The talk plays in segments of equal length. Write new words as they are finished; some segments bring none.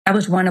I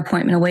was one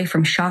appointment away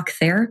from shock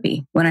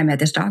therapy when I met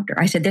this doctor.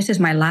 I said, this is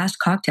my last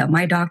cocktail.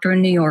 My doctor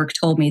in New York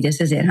told me, this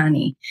is it,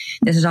 honey.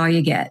 This is all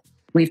you get.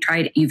 You've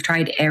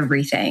tried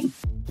everything.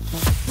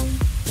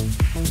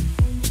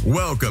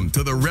 Welcome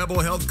to the Rebel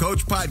Health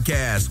Coach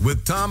Podcast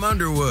with Tom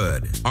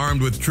Underwood.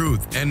 Armed with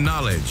truth and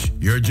knowledge,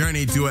 your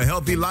journey to a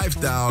healthy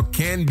lifestyle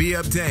can be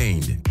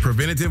obtained.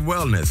 Preventative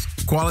wellness,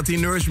 quality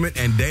nourishment,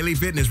 and daily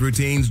fitness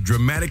routines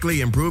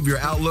dramatically improve your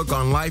outlook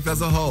on life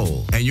as a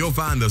whole. And you'll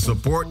find the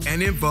support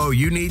and info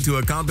you need to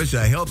accomplish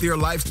a healthier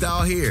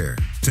lifestyle here.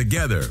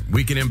 Together,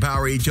 we can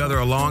empower each other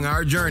along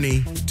our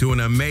journey to an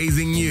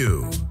amazing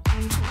you.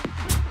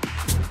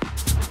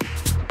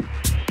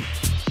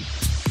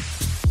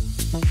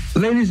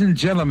 Ladies and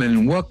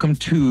gentlemen, welcome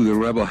to the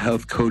Rebel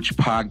Health Coach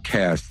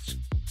Podcast.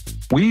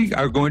 We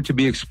are going to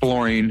be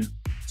exploring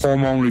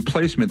hormone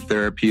replacement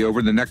therapy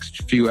over the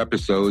next few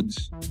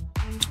episodes.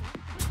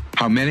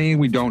 How many,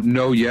 we don't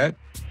know yet,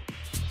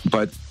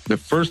 but the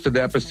first of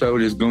the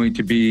episode is going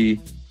to be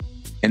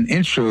an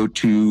intro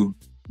to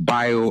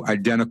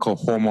bioidentical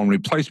hormone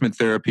replacement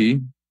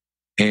therapy.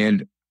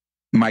 And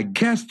my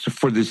guests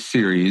for this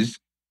series,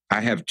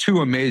 I have two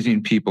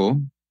amazing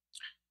people,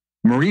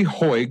 Marie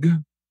Hoag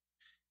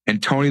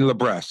and Tony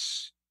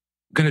Llabres.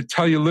 I'm going to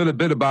tell you a little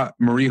bit about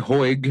Marie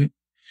Hoag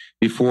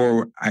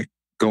before I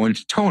go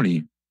into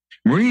Tony.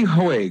 Marie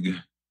Hoag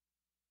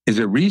is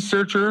a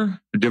researcher,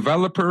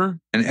 developer,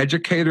 and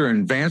educator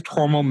in advanced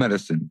hormone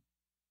medicine,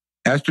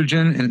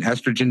 estrogen and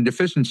estrogen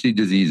deficiency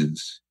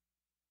diseases.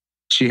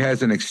 She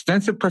has an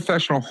extensive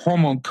professional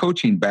hormone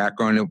coaching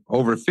background of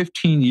over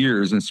 15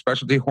 years in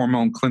specialty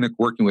hormone clinic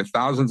working with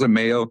thousands of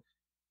male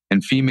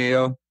and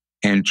female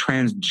and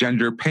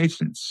transgender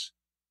patients.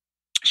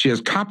 She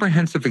has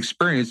comprehensive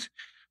experience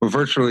with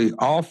virtually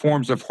all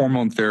forms of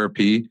hormone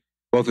therapy,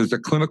 both as a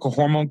clinical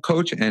hormone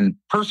coach and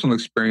personal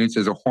experience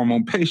as a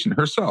hormone patient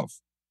herself.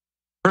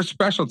 Her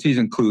specialties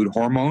include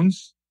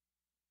hormones,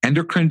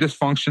 endocrine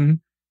dysfunction,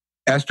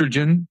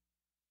 estrogen,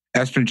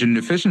 estrogen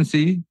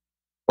deficiency,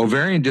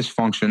 ovarian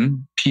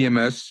dysfunction,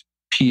 PMS,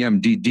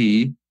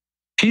 PMDD,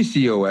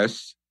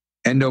 PCOS,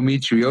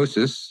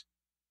 endometriosis,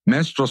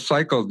 menstrual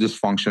cycle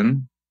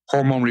dysfunction,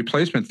 hormone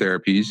replacement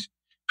therapies,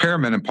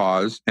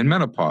 perimenopause, and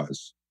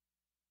menopause.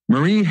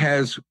 Marie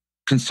has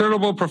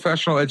considerable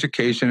professional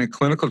education and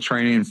clinical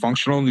training in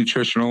functional,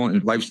 nutritional,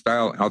 and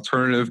lifestyle,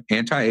 alternative,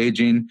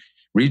 anti-aging,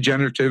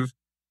 regenerative,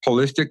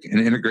 holistic, and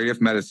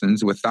integrative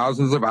medicines with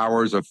thousands of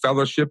hours of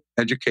fellowship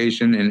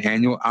education and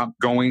annual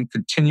outgoing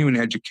continuing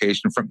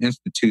education from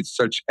institutes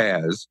such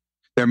as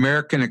the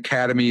American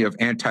Academy of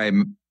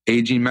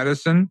Anti-Aging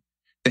Medicine,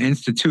 the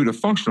Institute of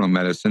Functional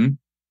Medicine,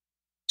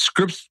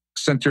 Scripps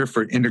Center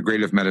for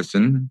Integrative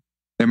Medicine,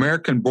 the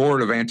American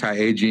Board of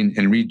Anti-Aging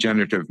and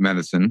Regenerative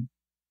Medicine,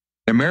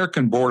 the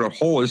American Board of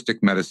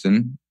Holistic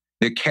Medicine,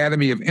 the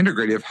Academy of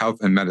Integrative Health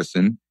and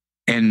Medicine,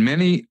 and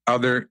many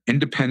other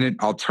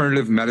independent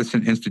alternative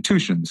medicine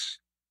institutions.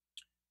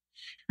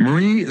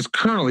 Marie is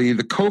currently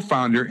the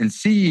co-founder and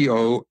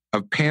CEO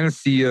of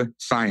Panacea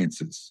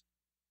Sciences,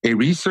 a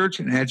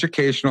research and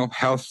educational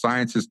health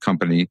sciences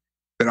company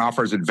that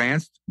offers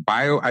advanced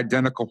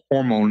bioidentical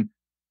hormone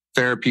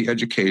therapy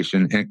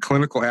education and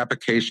clinical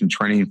application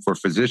training for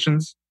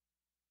physicians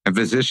and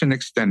physician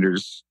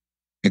extenders,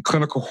 and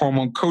clinical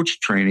hormone coach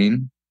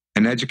training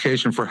and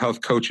education for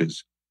health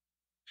coaches.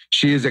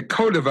 She is a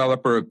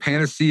co-developer of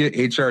Panacea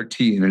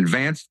HRT, an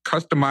advanced,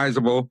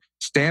 customizable,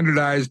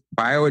 standardized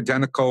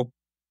bioidentical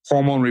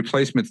hormone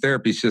replacement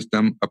therapy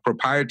system, a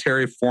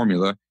proprietary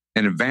formula,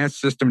 an advanced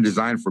system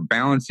designed for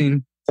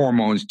balancing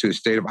hormones to a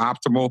state of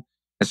optimal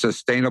and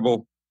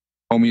sustainable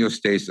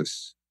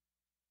homeostasis.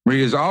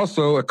 Marie is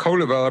also a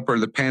co-developer of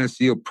the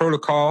Panacea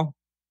Protocol,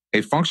 a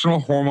functional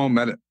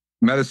hormone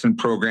medicine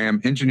program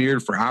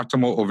engineered for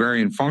optimal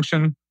ovarian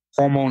function,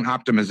 hormone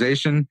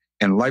optimization,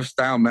 and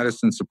lifestyle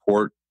medicine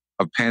support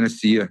of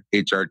Panacea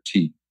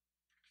HRT.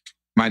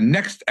 My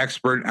next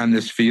expert on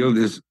this field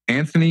is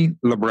Anthony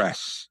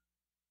Llabres.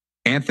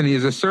 Anthony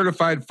is a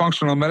certified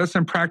functional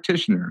medicine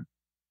practitioner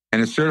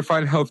and a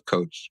certified health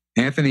coach.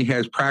 Anthony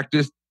has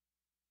practiced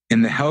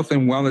in the health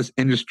and wellness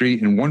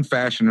industry in one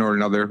fashion or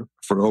another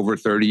for over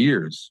 30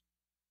 years.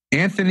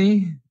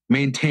 Anthony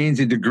maintains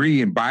a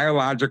degree in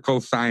biological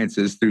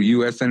sciences through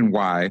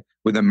USNY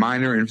with a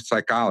minor in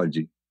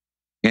psychology.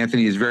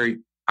 Anthony is very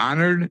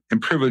honored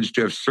and privileged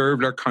to have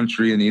served our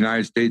country in the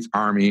United States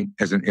Army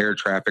as an air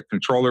traffic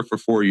controller for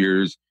 4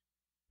 years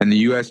and the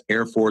U.S.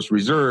 Air Force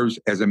Reserves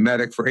as a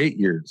medic for 8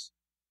 years.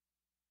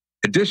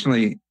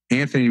 Additionally,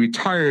 Anthony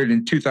retired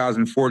in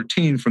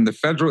 2014 from the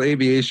Federal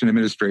Aviation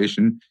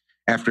Administration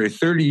after a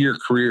 30-year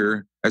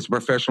career as a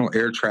professional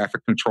air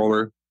traffic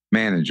controller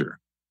manager.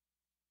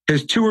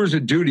 His tours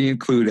of duty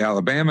include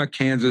Alabama,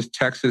 Kansas,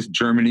 Texas,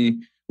 Germany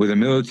with the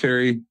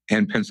military,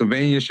 and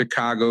Pennsylvania,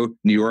 Chicago,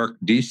 New York,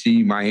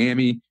 D.C.,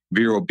 Miami,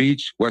 Vero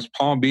Beach, West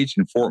Palm Beach,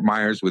 and Fort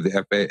Myers with the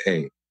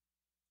FAA.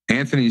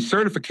 Anthony's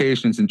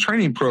certifications and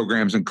training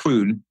programs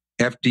include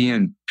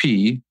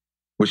FDNP,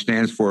 which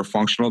stands for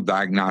Functional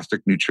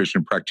Diagnostic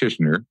Nutrition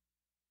Practitioner,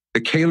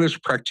 the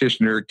Kalish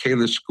Practitioner,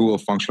 Kalish School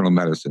of Functional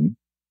Medicine,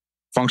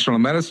 Functional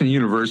Medicine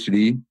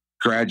University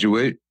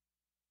graduate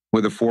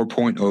with a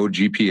 4.0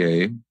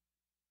 GPA,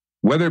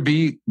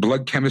 Weatherby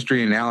Blood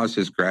Chemistry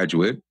Analysis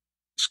graduate,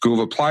 School of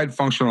Applied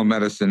Functional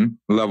Medicine,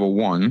 Level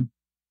 1,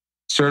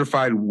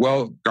 Certified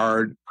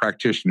WellGuard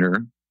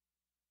Practitioner,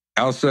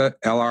 ELSA,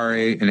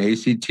 LRA, and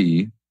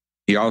ACT.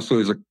 He also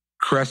is a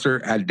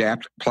Cresser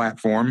Adapt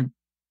Platform,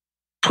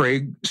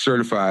 Prague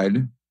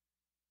Certified,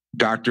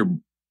 Dr.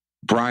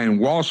 Brian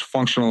Walsh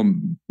Functional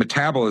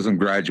Metabolism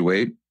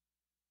graduate,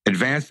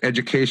 Advanced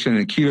Education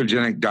in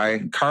Ketogenic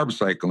Diet and Carb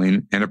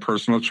Cycling, and a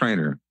personal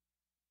trainer.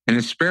 In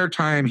his spare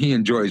time, he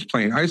enjoys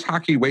playing ice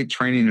hockey, weight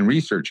training, and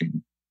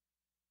researching.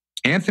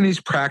 Anthony's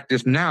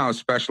practice now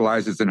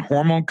specializes in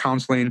hormone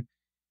counseling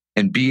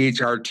and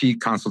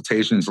BHRT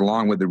consultations,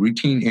 along with the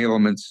routine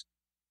ailments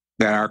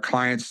that our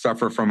clients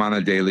suffer from on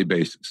a daily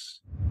basis.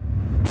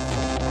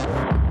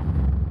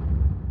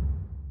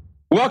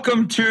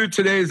 Welcome to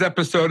today's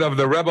episode of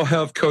the Rebel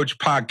Health Coach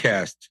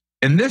Podcast.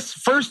 In this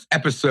first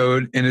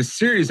episode in a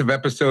series of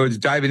episodes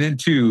diving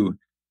into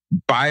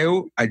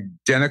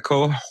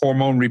Bioidentical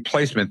Hormone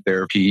Replacement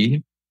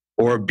Therapy,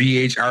 or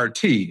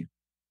BHRT,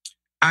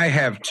 I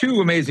have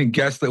two amazing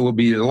guests that will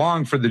be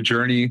along for the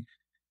journey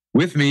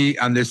with me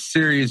on this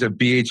series of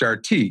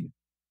BHRT.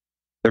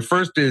 The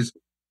first is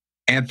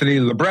Anthony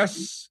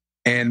Llabres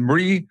and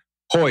Marie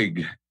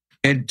Hoag.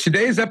 In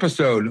today's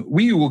episode,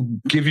 we will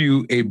give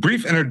you a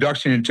brief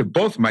introduction into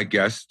both my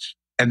guests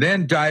and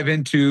then dive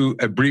into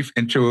a brief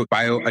intro to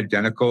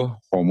bioidentical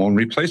hormone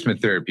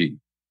replacement therapy.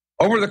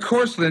 Over the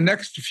course of the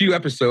next few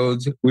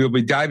episodes, we will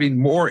be diving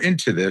more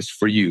into this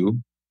for you.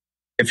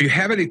 If you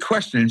have any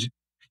questions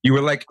you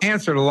would like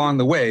answered along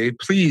the way,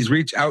 please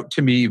reach out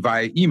to me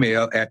via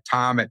email at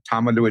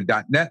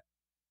tom@tomunderwood.net,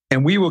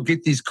 and we will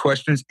get these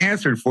questions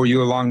answered for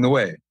you along the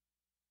way.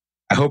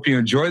 I hope you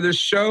enjoy this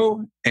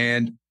show.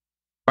 And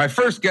my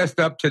first guest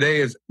up today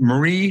is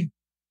Marie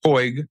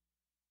Hoag,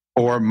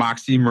 or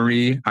Moxie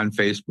Marie on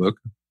Facebook.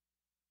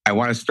 I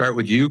want to start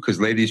with you because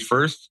ladies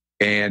first,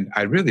 and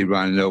I really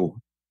want to know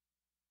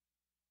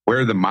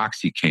where the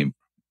Moxie came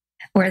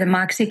from. Where the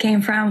Moxie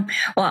came from?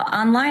 Well,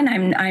 online,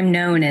 I'm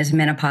known as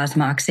Menopause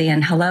Moxie.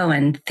 And hello,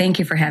 and thank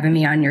you for having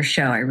me on your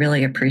show. I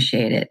really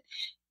appreciate it.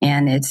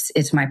 And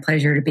it's my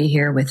pleasure to be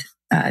here with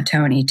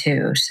Tony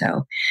too.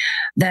 So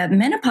the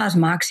Menopause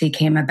Moxie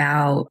came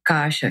about,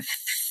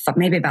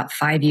 maybe about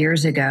 5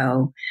 years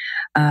ago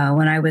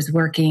when I was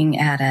working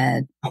at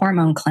a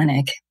hormone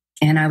clinic.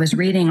 And I was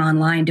reading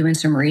online, doing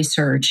some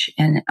research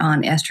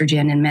on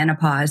estrogen and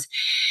menopause.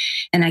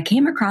 And I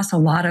came across a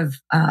lot of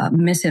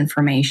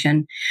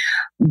misinformation,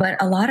 but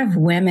a lot of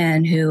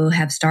women who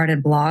have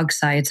started blog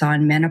sites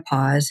on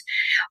menopause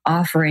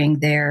offering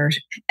their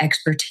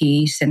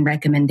expertise and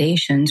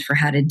recommendations for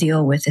how to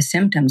deal with the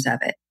symptoms of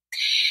it.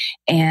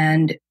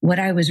 And what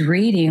I was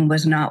reading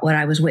was not what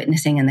I was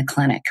witnessing in the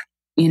clinic.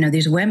 You know,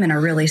 these women are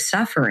really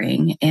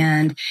suffering.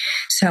 And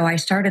so I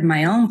started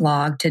my own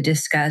blog to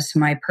discuss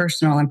my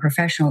personal and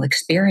professional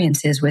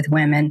experiences with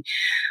women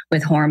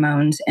with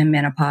hormones and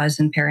menopause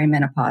and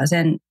perimenopause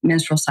and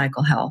menstrual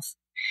cycle health.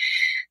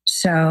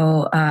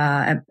 So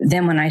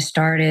then when I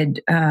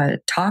started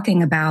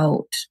talking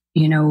about,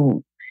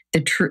 the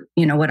truth,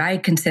 what I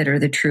consider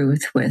the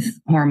truth with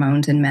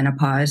hormones and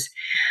menopause,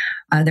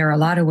 there are a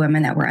lot of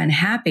women that were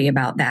unhappy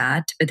about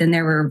that. But then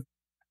there were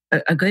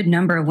a good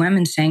number of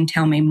women saying,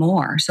 tell me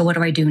more. So what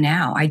do I do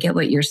now? I get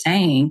what you're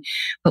saying,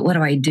 but what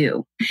do I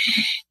do?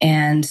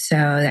 And so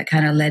that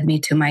kind of led me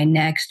to my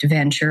next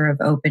venture of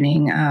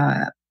opening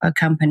a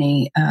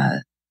company,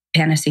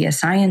 Panacea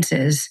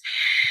Sciences,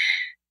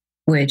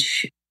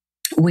 which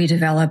we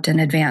developed an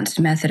advanced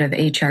method of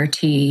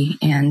HRT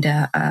and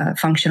a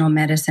functional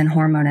medicine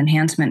hormone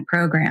enhancement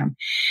program.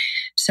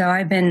 So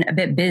I've been a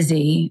bit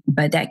busy,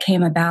 but that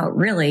came about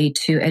really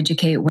to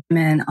educate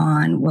women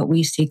on what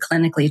we see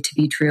clinically to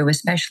be true,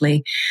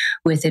 especially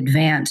with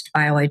advanced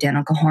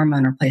bioidentical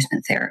hormone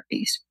replacement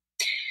therapies.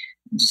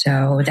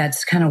 So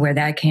that's kind of where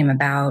that came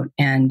about.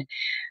 And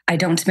I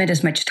don't spend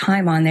as much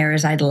time on there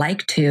as I'd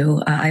like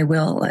to. I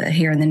will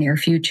here in the near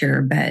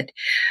future, but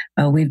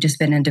we've just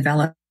been in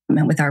development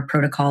with our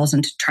protocols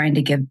and trying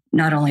to give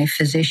not only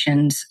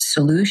physicians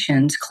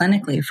solutions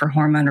clinically for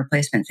hormone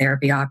replacement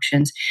therapy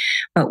options,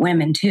 but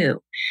women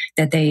too,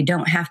 that they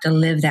don't have to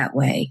live that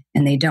way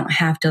and they don't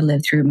have to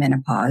live through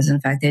menopause. In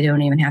fact, they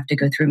don't even have to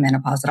go through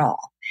menopause at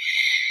all.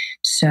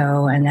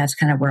 So, and that's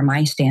kind of where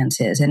my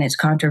stance is. And it's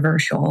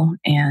controversial,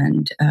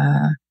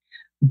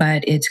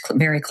 but it's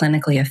very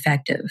clinically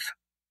effective.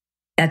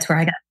 That's where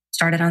I got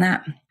started on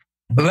that.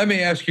 Let me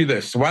ask you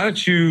this. Why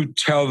don't you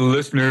tell the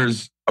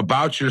listeners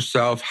about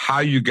yourself, how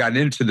you got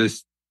into the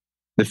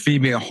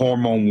female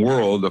hormone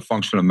world of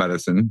functional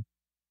medicine,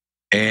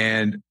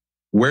 and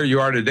where you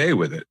are today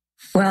with it?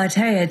 Well, I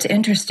tell you, it's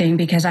interesting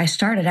because I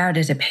started out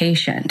as a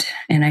patient,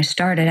 and I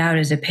started out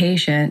as a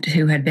patient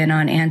who had been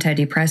on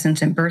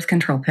antidepressants and birth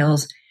control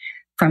pills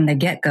from the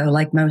get-go,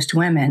 like most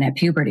women at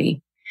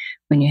puberty.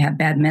 When you have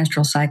bad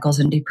menstrual cycles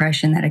and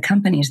depression that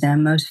accompanies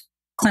them, most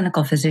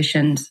clinical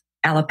physicians,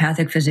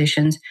 allopathic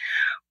physicians,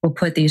 will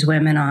put these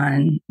women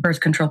on birth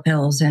control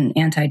pills and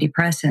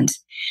antidepressants.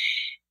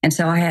 And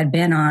so I had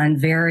been on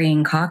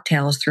varying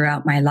cocktails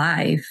throughout my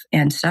life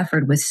and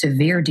suffered with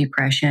severe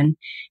depression,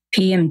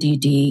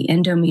 PMDD,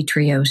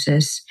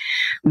 endometriosis,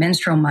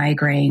 menstrual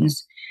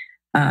migraines,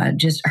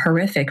 just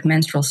horrific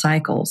menstrual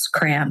cycles,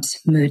 cramps,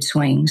 mood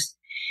swings.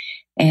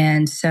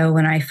 And so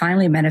when I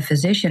finally met a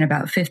physician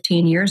about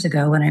 15 years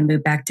ago, when I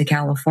moved back to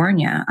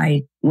California,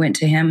 I went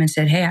to him and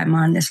said, hey, I'm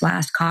on this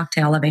last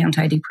cocktail of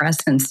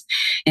antidepressants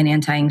and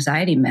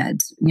anti-anxiety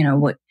meds.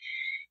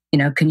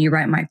 Can you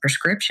write my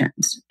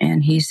prescriptions?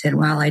 And he said,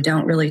 well, I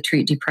don't really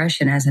treat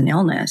depression as an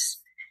illness.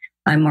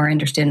 I'm more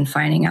interested in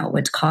finding out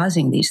what's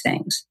causing these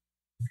things.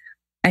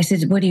 I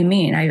said, what do you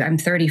mean? I'm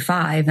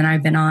 35 and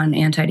I've been on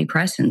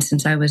antidepressants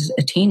since I was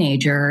a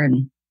teenager.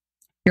 And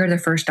you're the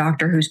first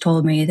doctor who's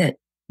told me that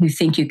you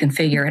think you can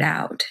figure it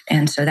out.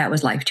 And so that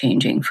was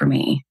life-changing for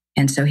me.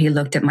 And so he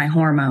looked at my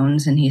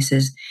hormones and he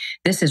says,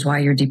 this is why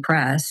you're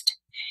depressed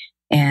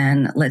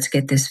and let's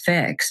get this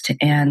fixed.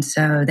 And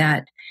so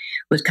that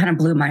was kind of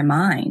blew my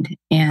mind.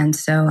 And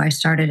so I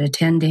started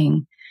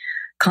attending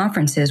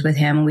conferences with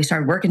him and we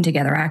started working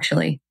together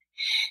actually.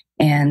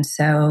 And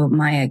so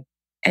my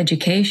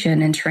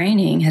education and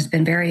training has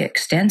been very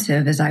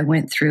extensive as I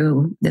went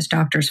through this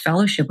doctor's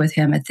fellowship with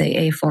him at the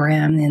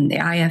A4M and the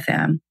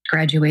IFM,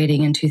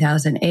 graduating in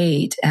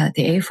 2008 at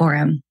the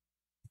A4M.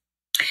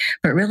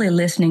 But really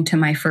listening to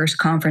my first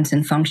conference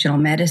in functional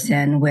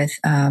medicine with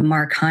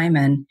Mark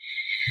Hyman,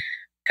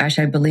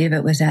 I believe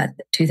it was at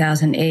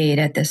 2008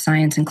 at the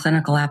Science and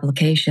Clinical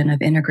Application of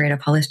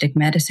Integrative Holistic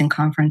Medicine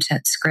Conference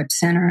at Scripps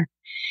Center.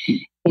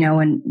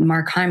 When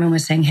Mark Hyman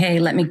was saying, hey,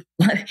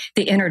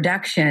 the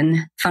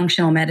introduction,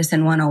 Functional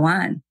Medicine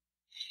 101.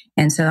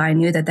 And so I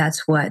knew that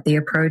that's what the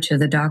approach of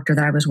the doctor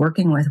that I was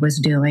working with was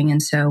doing.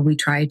 And so we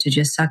tried to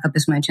just suck up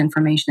as much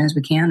information as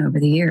we can over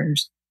the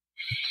years.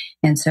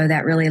 And so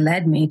that really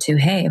led me to,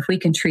 hey, if we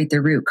can treat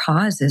the root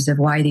causes of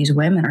why these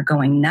women are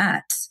going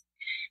nuts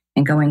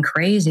and going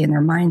crazy and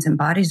their minds and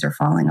bodies are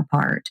falling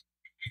apart,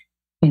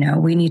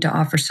 we need to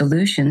offer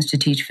solutions to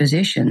teach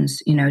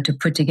physicians, to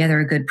put together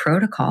a good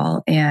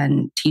protocol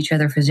and teach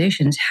other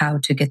physicians how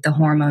to get the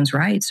hormones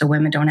right so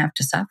women don't have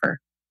to suffer.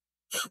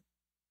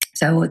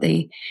 So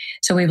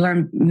we've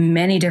learned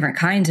many different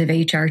kinds of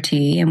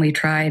HRT and we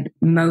tried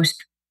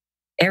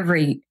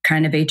every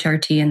kind of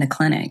HRT in the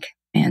clinic.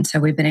 And so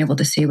we've been able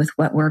to see with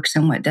what works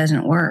and what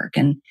doesn't work.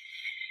 And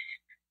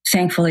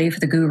thankfully for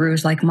the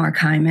gurus like Mark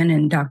Hyman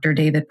and Dr.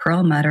 David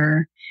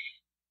Perlmutter,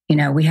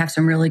 we have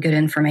some really good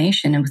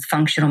information with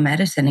functional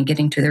medicine and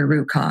getting to their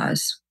root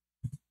cause.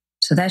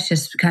 So that's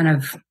just kind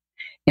of,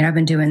 I've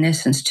been doing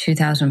this since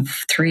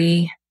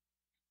 2003,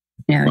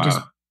 Wow. Just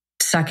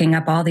sucking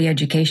up all the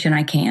education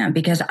I can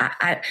because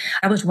I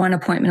was one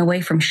appointment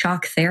away from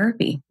shock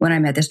therapy when I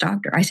met this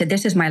doctor. I said,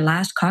 this is my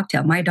last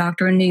cocktail. My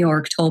doctor in New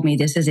York told me,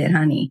 this is it,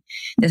 honey.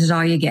 This is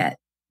all you get.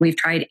 You've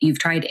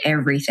tried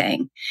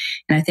everything.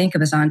 And I think it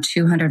was on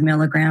 200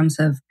 milligrams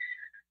of,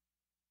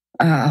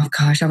 I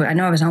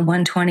know I was on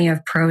 120 of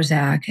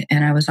Prozac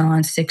and I was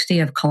on 60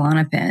 of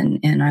Klonopin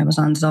and I was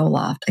on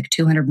Zoloft, like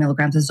 200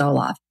 milligrams of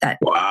Zoloft.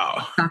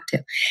 Wow.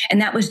 Cocktail.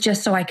 And that was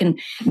just so I can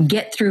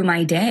get through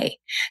my day.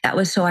 That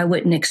was so I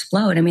wouldn't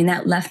explode. I mean,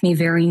 that left me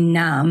very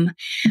numb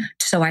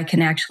so I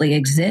can actually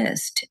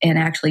exist and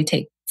actually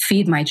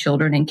feed my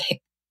children and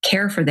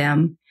care for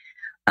them.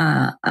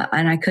 And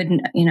I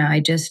couldn't,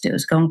 it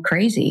was going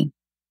crazy.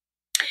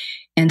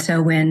 And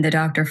so when the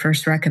doctor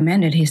first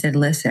recommended, he said,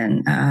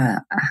 listen,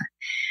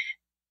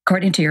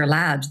 according to your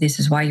labs, this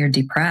is why you're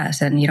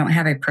depressed and you don't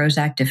have a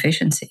Prozac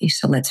deficiency.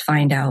 So let's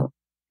find out,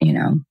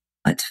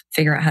 let's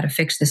figure out how to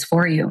fix this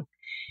for you.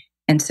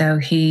 And so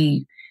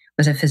he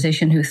was a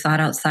physician who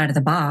thought outside of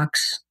the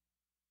box,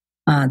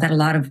 that a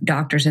lot of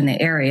doctors in the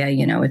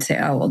area, would say,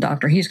 oh, well,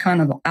 doctor, he's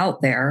kind of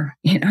out there,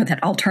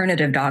 that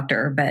alternative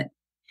doctor. But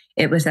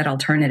it was that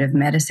alternative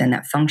medicine,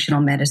 that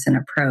functional medicine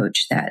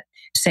approach that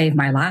saved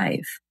my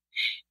life.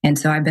 And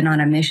so I've been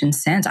on a mission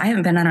since. I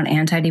haven't been on an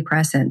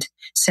antidepressant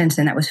since,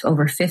 and that was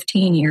over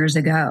 15 years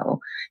ago.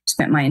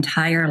 Spent my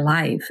entire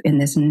life in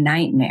this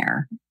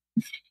nightmare.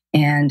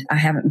 And I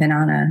haven't been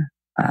on a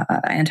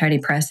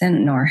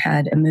antidepressant nor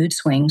had a mood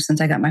swing since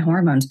I got my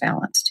hormones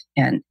balanced.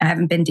 And I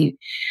haven't been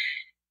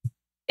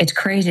it's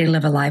crazy to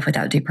live a life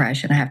without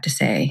depression, I have to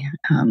say.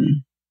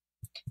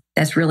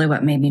 That's really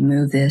what made me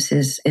move this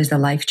is the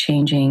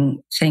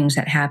life-changing things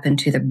that happen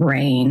to the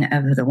brain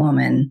of the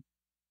woman.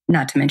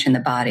 Not to mention the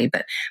body,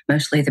 but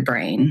mostly the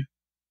brain.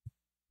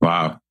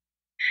 Wow.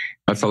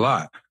 That's a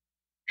lot.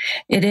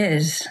 It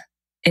is,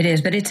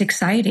 but it's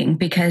exciting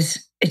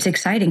because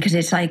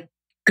it's like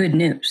good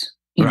news.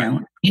 You know,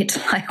 it's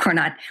like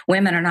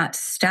women are not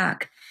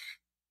stuck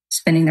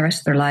spending the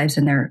rest of their lives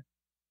in their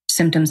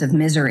symptoms of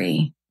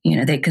misery,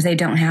 because they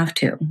don't have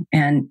to.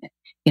 And,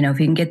 if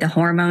you can get the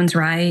hormones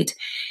right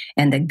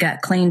and the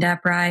gut cleaned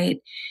up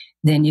right,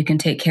 then you can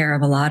take care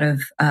of a lot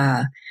of,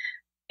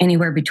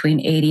 anywhere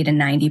between 80 to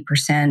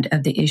 90%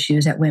 of the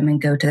issues that women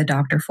go to the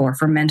doctor for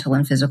mental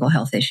and physical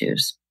health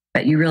issues.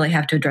 But you really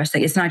have to address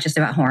it's not just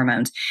about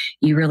hormones.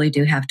 You really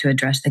do have to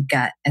address the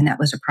gut. And that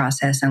was a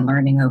process and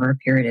learning over a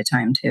period of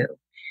time too,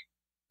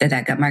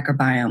 that gut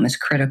microbiome is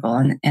critical,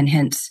 and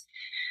hence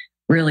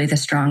really the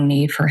strong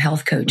need for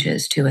health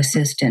coaches to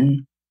assist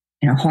in,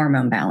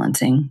 hormone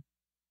balancing.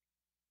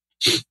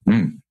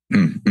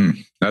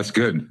 That's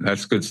good.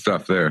 That's good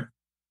stuff there.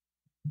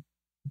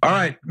 All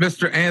right,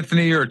 Mr.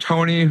 Anthony or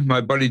Tony, my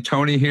buddy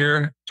Tony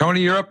here.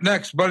 Tony, you're up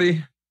next,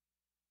 buddy.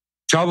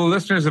 Tell the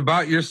listeners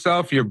about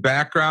yourself, your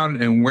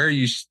background, and where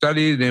you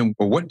studied, and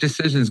what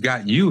decisions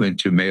got you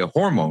into male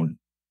hormone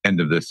end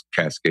of this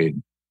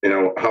cascade.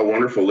 How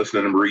wonderful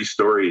listening to Marie's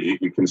story.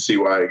 You can see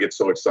why I get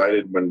so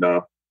excited when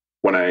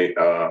I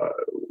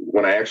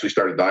actually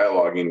started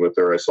dialoguing with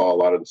her. I saw a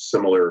lot of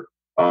similar.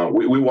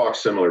 We walk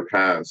similar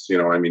paths.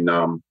 I'm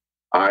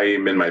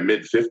in my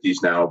mid 50s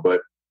now,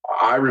 but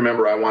I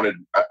remember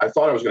I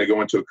thought I was going to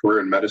go into a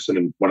career in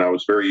medicine when I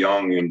was very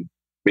young, and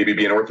maybe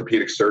be an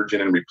orthopedic surgeon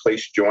and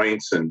replace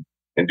joints and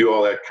do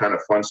all that kind of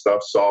fun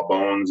stuff, saw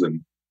bones. And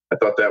I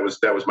thought that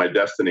was my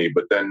destiny.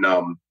 But then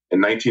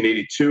in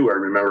 1982, I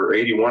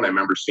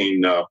remember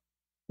seeing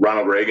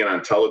Ronald Reagan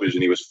on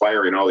television. He was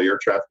firing all the air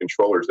traffic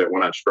controllers that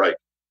went on strike.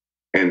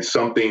 And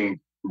something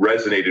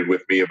resonated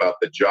with me about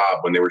the job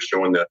when they were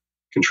showing the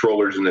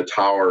controllers in the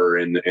tower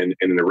and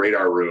in the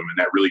radar room. And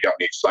that really got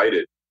me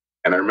excited.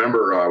 And I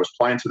remember I was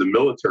applying to the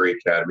military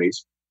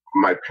academies.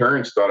 My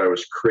parents thought I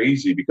was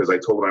crazy because I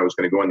told them I was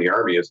going to go in the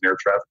Army as an air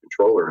traffic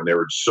controller, and they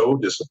were so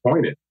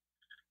disappointed.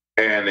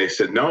 And they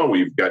said, "No,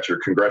 we've got your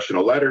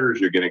congressional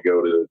letters. You're going to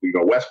go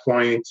to West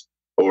Point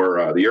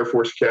or the Air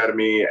Force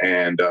Academy,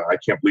 and I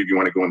can't believe you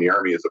want to go in the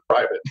Army as a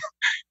private.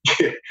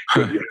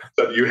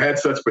 So you had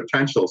such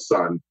potential,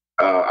 son."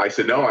 I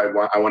said, "No,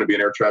 I want to be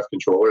an air traffic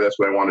controller. That's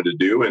what I wanted to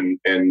do." And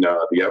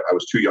I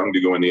was too young to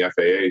go in the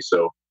FAA,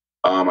 so.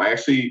 I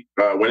actually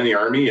went in the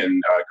Army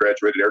and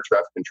graduated air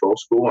traffic control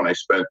school, and I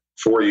spent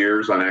 4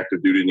 years on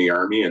active duty in the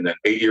Army and then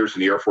 8 years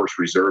in the Air Force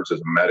Reserves as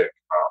a medic.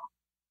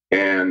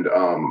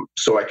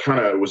 So I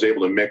kind of was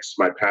able to mix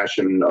my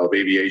passion of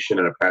aviation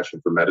and a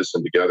passion for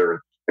medicine together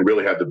and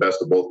really had the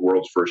best of both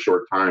worlds for a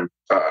short time.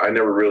 I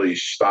never really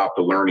stopped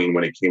learning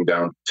when it came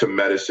down to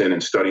medicine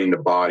and studying the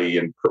body,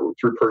 and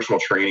through personal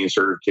training,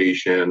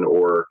 certification,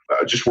 or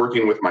just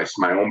working with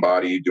my own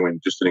body, doing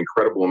just an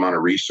incredible amount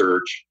of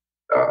research.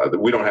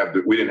 We didn't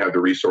have the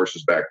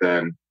resources back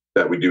then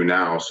that we do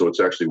now, so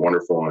it's actually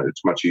wonderful, and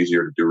it's much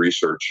easier to do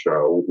research.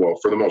 Well,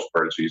 for the most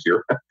part, it's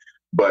easier.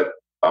 But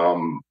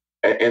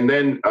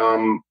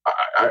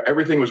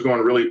everything was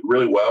going really,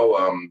 really well.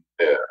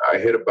 I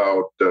hit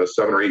about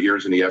 7 or 8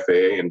 years in the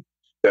FAA, and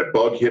that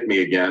bug hit me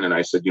again. And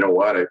I said, you know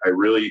what? I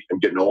really am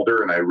getting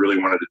older, and I really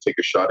wanted to take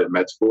a shot at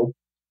med school.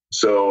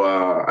 So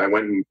I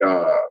went and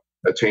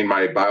attained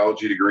my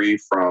biology degree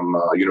from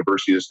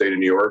University of the State of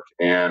New York,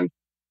 and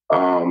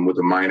with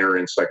a minor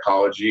in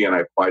psychology, and I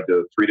applied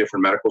to 3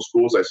 different medical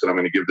schools. I said, I'm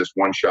going to give this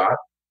one shot.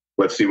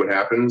 Let's see what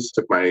happens.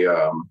 Took my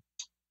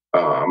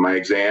my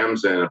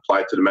exams and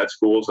applied to the med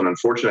schools, and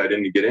unfortunately, I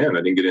didn't get in.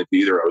 I didn't get into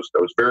either. I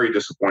was very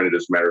disappointed,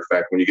 as a matter of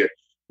fact, when you get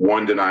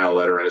one denial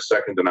letter and a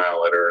second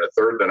denial letter and a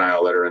third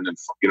denial letter, and then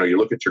you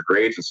look at your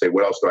grades and say,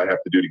 what else do I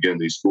have to do to get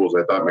into these schools?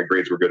 I thought my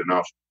grades were good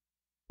enough,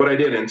 but I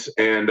didn't.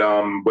 And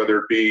whether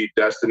it be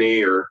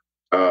destiny or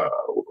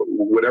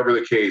whatever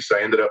the case,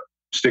 I ended up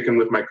sticking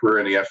with my career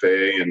in the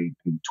FAA, and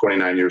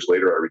 29 years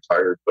later, I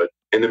retired. But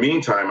in the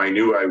meantime, I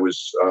knew I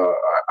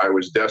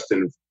was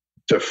destined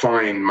to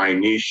find my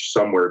niche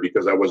somewhere,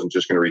 because I wasn't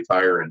just going to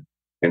retire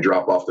and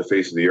drop off the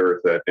face of the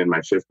earth in my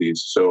 50s.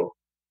 So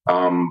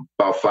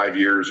about 5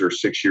 years or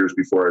 6 years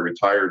before I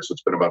retired, so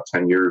it's been about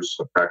 10 years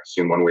of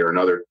practicing one way or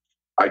another,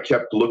 I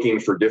kept looking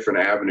for different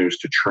avenues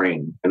to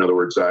train. In other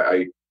words,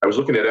 I was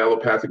looking at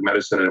allopathic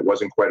medicine, and it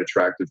wasn't quite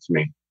attractive to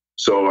me.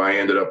 So I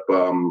ended up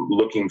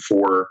looking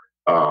for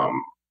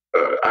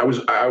I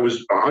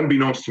was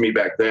unbeknownst to me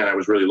back then, I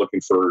was really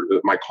looking for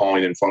my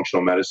calling in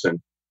functional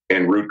medicine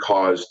and root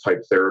cause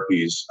type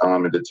therapies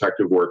and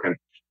detective work. And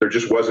there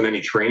just wasn't any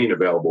training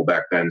available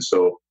back then.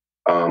 So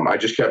I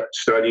just kept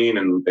studying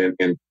and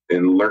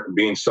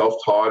being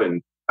self-taught.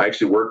 And I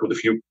actually worked with a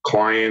few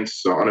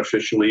clients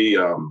unofficially,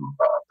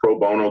 pro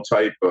bono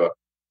type,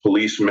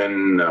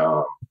 policemen,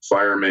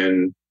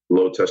 firemen,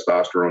 low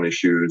testosterone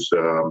issues,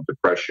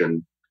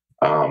 depression,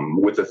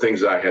 with the things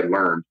that I had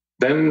learned.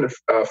 Then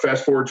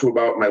fast forward to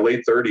about my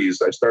late 30s,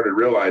 I started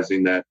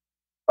realizing that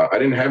I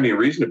didn't have any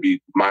reason to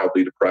be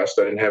mildly depressed.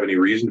 I didn't have any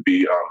reason to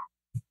be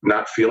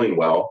not feeling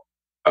well.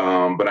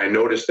 But I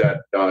noticed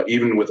that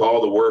even with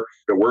all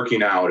the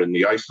working out and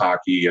the ice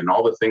hockey and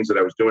all the things that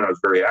I was doing, I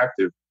was very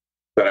active,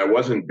 that I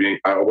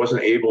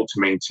wasn't able to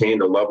maintain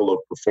the level of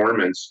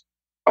performance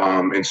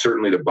and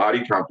certainly the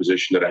body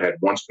composition that I had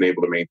once been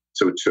able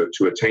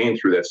to attain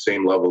through that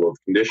same level of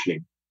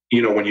conditioning.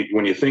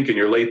 When you think in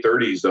your late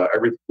 30s,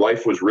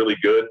 life was really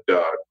good,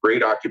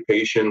 great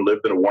occupation,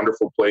 lived in a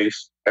wonderful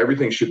place.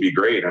 Everything should be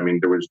great. I mean,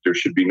 there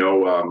should be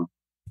no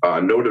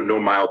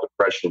mild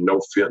depression,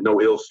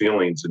 no ill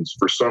feelings. And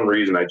for some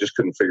reason, I just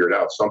couldn't figure it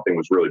out. Something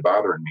was really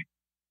bothering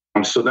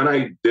me. So then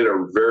I did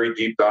a very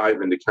deep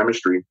dive into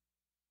chemistry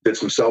did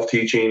some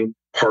self-teaching,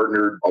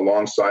 partnered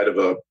alongside of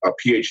a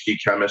PhD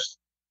chemist,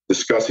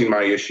 discussing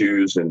my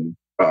issues, and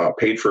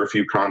paid for a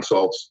few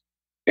consults.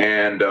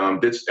 And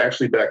it's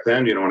actually back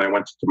then, when I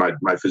went to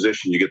my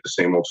physician, you get the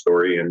same old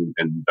story, and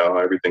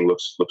everything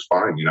looks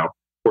fine. Of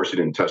course, he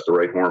didn't test the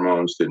right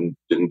hormones, didn't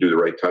do the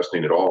right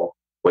testing at all,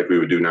 like we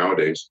would do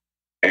nowadays.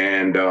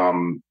 And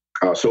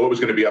so it was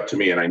going to be up to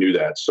me, and I knew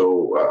that.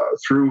 So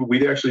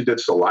we actually did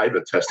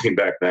saliva testing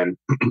back then,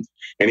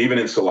 and even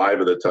in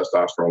saliva, the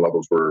testosterone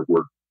levels were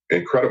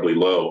incredibly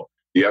low.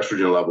 The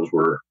estrogen levels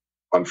were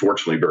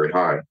unfortunately very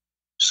high.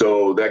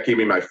 So that gave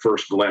me my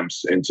first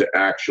glimpse into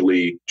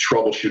actually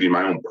troubleshooting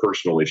my own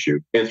personal issue.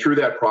 And through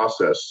that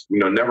process,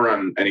 never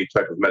on any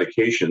type of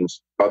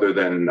medications other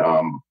than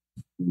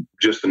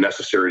just the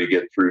necessary to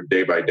get through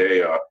day by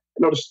day. I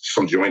noticed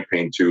some joint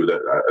pain too,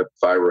 that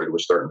thyroid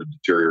was starting to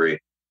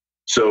deteriorate.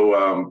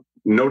 So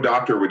no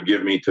doctor would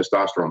give me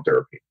testosterone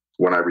therapy.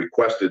 When I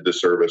requested the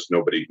service,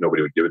 nobody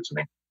would give it to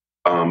me.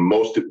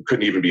 Most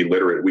couldn't even be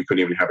literate. We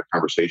couldn't even have a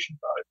conversation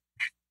about it.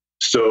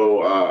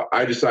 So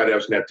I decided I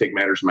was going to take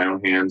matters in my own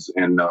hands,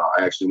 and I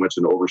actually went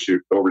to an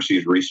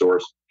overseas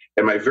resource.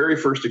 And my very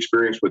first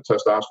experience with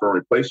testosterone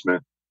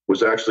replacement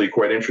was actually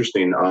quite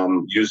interesting,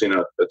 using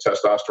a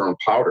testosterone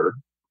powder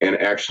and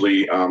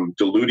actually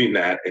diluting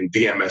that in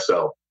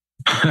DMSO.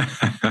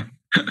 And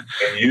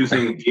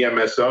using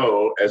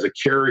DMSO as a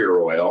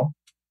carrier oil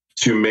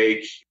to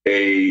make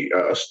a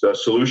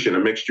solution, a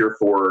mixture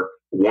for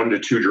 1 to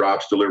 2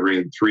 drops,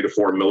 delivering 3 to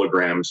 4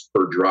 milligrams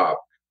per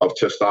drop of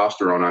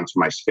testosterone onto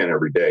my skin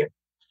every day.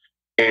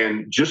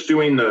 And just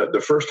doing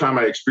the first time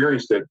I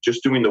experienced it,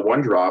 just doing the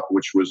 1 drop,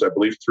 which was, I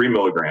believe, 3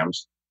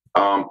 milligrams,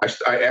 I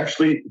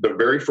actually, the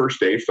very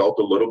first day, felt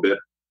a little bit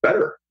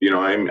better.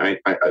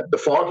 The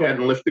fog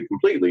hadn't lifted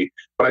completely,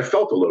 but I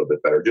felt a little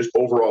bit better, just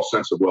overall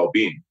sense of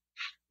well-being.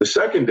 The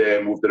second day,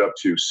 I moved it up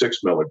to 6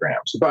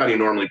 milligrams. The body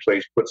normally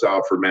puts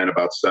out for men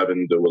about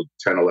 7 to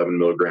 10, 11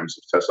 milligrams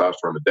of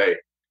testosterone a day.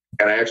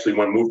 And I actually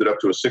moved it up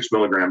to a 6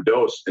 milligram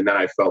dose, and then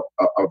I felt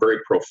a very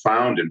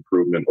profound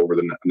improvement over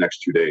the next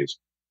 2 days.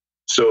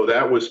 So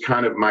that was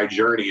kind of my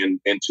journey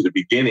into the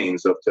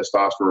beginnings of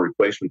testosterone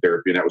replacement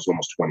therapy, and that was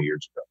almost 20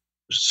 years ago.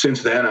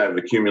 Since then, I've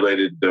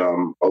accumulated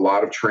a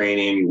lot of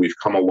training. We've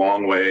come a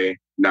long way.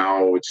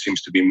 Now it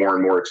seems to be more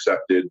and more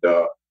accepted.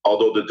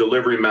 Although the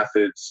delivery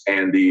methods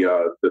and the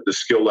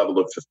skill level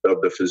of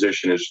the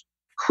physician is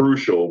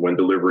crucial when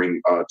delivering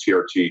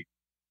TRT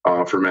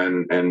for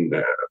men, and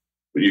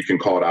you can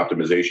call it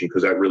optimization,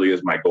 because that really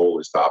is my goal,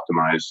 is to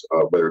optimize,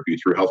 whether it be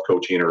through health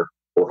coaching or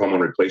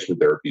hormone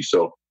replacement therapy.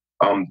 So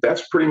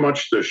that's pretty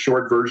much the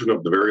short version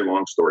of the very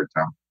long story,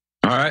 Tom.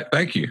 All right.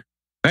 Thank you.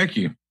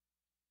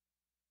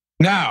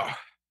 Now,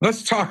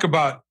 let's talk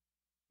about,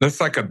 let's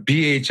like a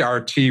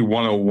BHRT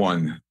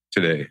 101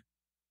 today,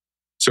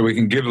 so we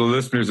can give the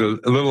listeners a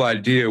little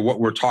idea of what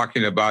we're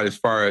talking about as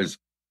far as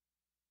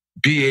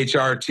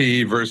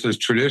BHRT versus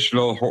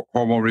traditional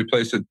hormone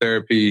replacement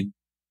therapy.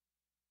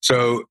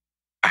 So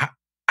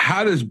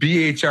how does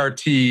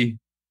BHRT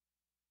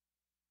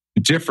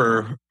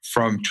differ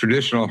from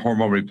traditional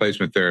hormone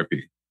replacement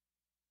therapy?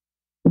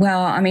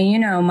 Well,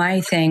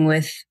 my thing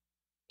with,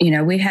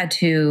 we had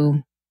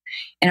to,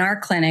 in our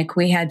clinic,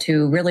 we had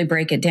to really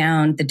break it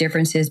down, the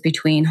differences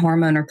between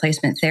hormone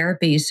replacement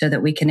therapies, so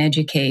that we can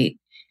educate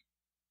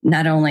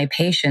not only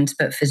patients,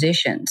 but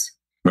physicians.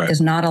 Right. Because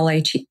not all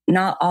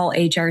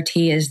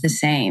HRT is the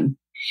same.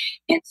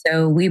 And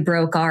so we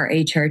broke our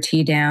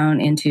HRT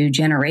down into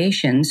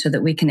generations so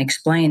that we can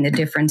explain the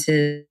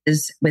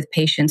differences with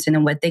patients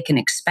and what they can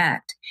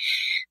expect.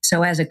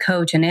 So as a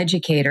coach and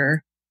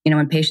educator,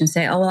 when patients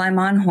say, oh, well, I'm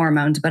on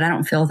hormones, but I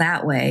don't feel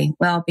that way.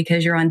 Well,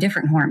 because you're on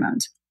different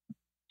hormones.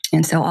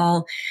 And so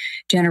all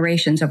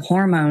generations of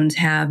hormones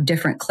have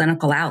different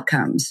clinical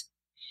outcomes.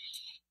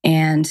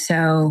 And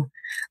so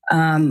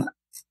to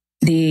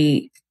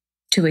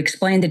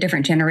explain the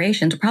different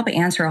generations, we'll probably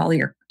answer all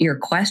your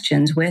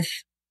questions with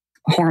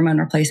hormone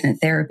replacement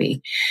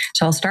therapy.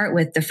 So I'll start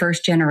with the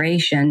first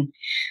generation.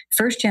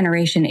 First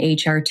generation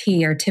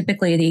HRT are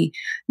typically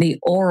the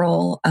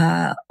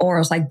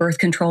orals, like birth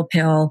control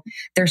pill.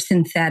 They're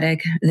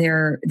synthetic.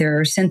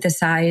 They're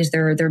synthesized.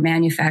 They're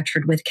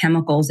manufactured with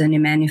chemicals in a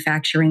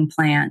manufacturing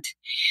plant.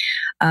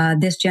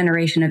 This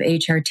generation of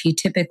HRT,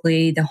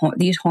 typically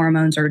these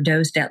hormones are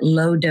dosed at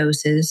low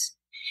doses,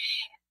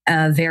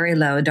 very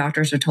low.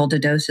 Doctors are told to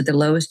dose at the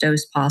lowest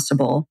dose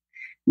possible.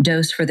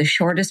 Dose for the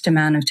shortest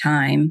amount of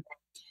time,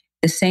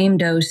 the same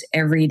dose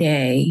every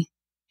day.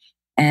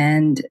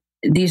 And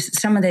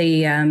some of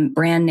the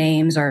brand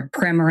names are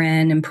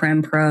Premarin and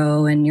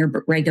Prempro and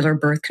your regular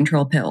birth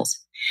control pills.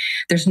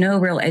 There's no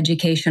real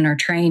education or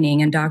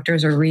training, and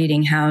doctors are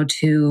reading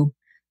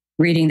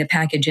the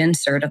package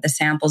insert of the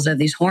samples of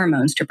these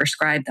hormones to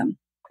prescribe them.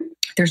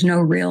 There's no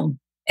real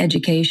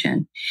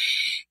education.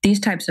 These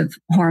types of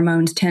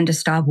hormones tend to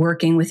stop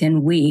working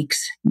within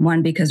weeks,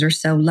 one, because they're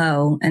so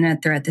low, and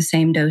that they're at the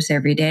same dose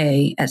every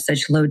day at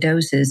such low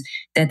doses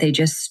that they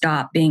just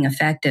stop being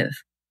effective.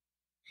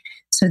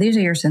 So these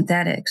are your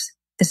synthetics.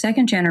 The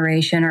second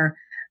generation are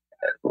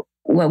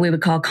what we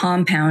would call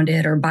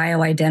compounded or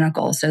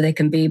bioidentical. So they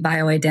can be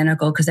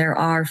bioidentical because there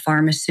are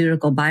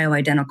pharmaceutical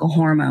bioidentical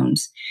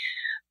hormones.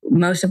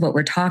 Most of what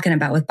we're talking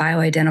about with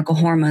bioidentical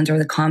hormones are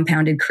the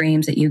compounded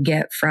creams that you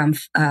get from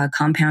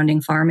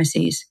compounding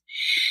pharmacies.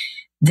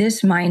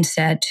 This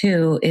mindset,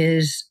 too,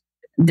 is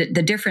the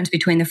difference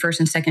between the first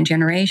and second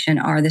generation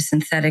are the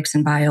synthetics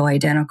and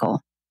bioidentical.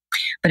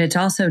 But it's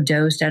also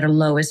dosed at a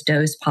lowest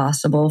dose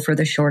possible for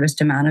the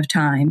shortest amount of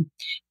time.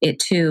 It,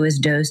 too, is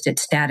dosed at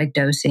static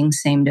dosing,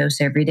 same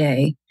dose every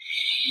day.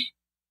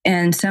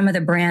 And some of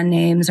the brand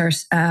names are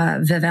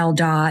Vivel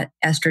Dot,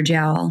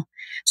 Estrogel,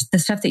 the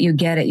stuff that you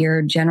get at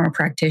your general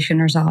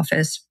practitioner's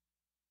office.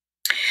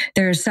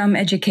 There's some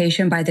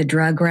education by the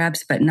drug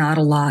reps, but not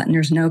a lot, and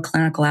there's no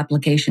clinical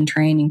application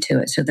training to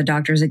it. So the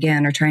doctors,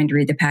 again, are trying to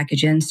read the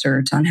package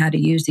inserts on how to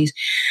use these.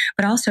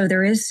 But also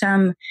there is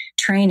some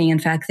training. In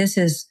fact, this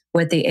is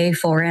what the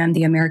A4M,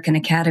 the American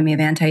Academy of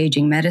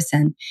Anti-Aging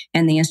Medicine,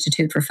 and the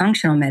Institute for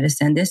Functional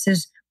Medicine, this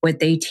is what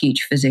they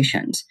teach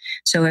physicians.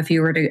 So if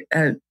you were to,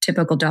 a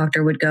typical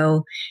doctor would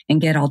go and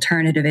get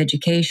alternative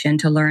education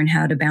to learn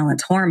how to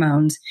balance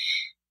hormones,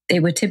 they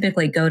would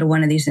typically go to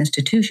one of these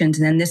institutions,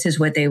 and then this is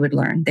what they would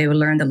learn. They would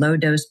learn the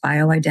low-dose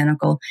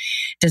bioidentical,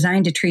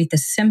 designed to treat the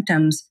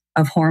symptoms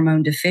of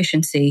hormone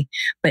deficiency,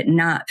 but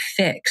not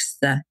fix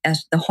the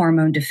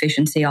hormone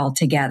deficiency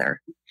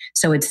altogether.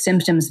 So it's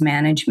symptoms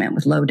management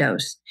with low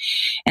dose.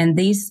 And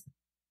these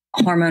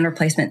hormone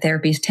replacement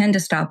therapies tend to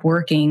stop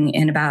working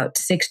in about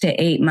 6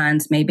 to 8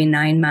 months, maybe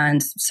 9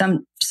 months,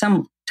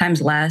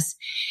 sometimes less,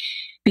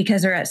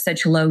 because they're at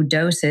such low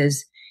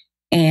doses,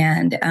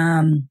 and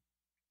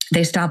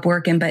they stop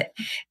working. But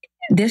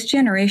this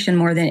generation,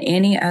 more than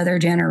any other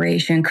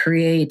generation,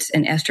 creates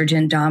an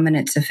estrogen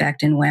dominance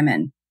effect in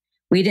women.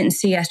 We didn't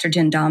see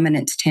estrogen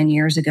dominance 10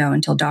 years ago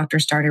until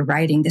doctors started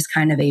writing this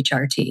kind of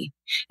HRT.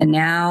 And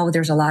now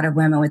there's a lot of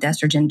women with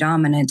estrogen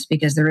dominance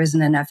because there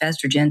isn't enough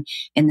estrogen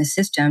in the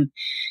system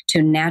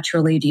to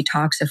naturally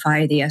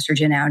detoxify the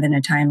estrogen out in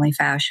a timely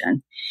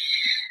fashion.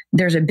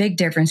 There's a big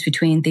difference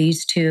between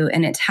these two,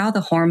 and it's how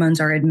the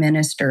hormones are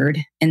administered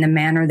in the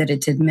manner that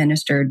it's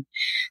administered.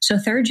 So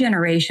third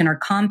generation are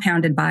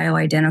compounded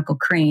bioidentical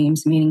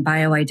creams, meaning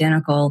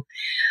bioidentical.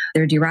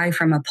 They're derived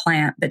from a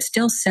plant, but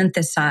still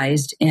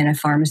synthesized in a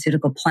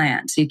pharmaceutical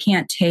plant. So you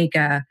can't take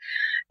the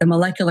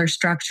molecular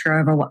structure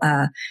of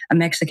a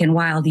Mexican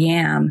wild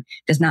yam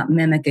does not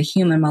mimic a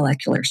human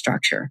molecular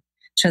structure.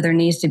 So there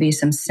needs to be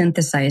some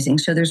synthesizing.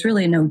 So there's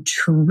really no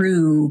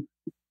true,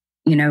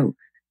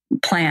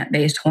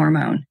 plant-based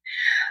hormone.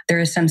 There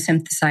is some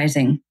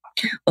synthesizing.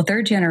 Well,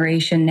 third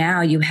generation,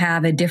 now you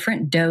have a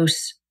different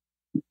dose.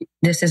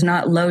 This is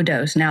not low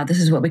dose. Now,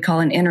 this is what we call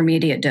an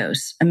intermediate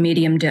dose, a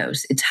medium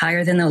dose. It's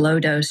higher than the low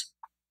dose.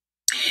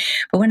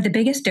 But one of the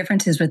biggest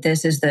differences with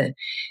this is the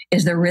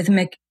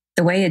rhythmic,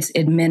 the way it's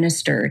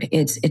administered.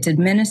 It's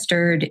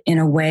administered in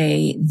a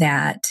way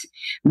that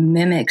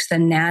mimics the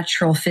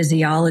natural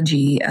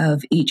physiology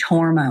of each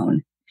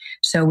hormone.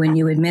 So when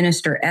you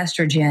administer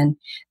estrogen,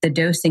 the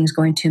dosing is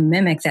going to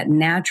mimic that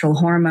natural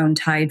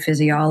hormone-tied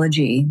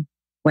physiology,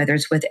 whether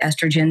it's with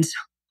estrogen's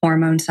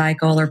hormone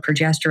cycle or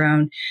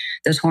progesterone.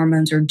 Those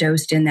hormones are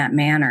dosed in that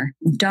manner.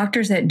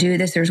 Doctors that do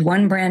this, there's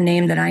one brand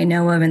name that I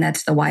know of, and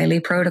that's the Wiley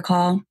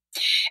protocol.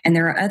 And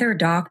there are other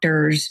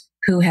doctors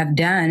who have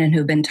done and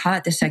who've been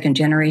taught the second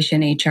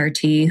generation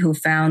HRT who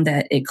found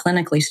that it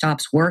clinically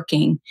stops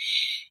working.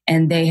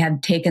 And they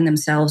had taken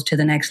themselves to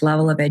the next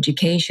level of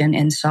education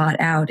and sought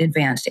out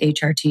advanced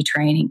HRT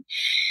training.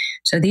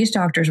 So these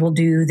doctors will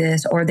do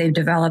this, or they've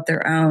developed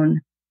their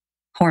own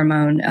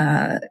hormone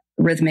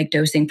rhythmic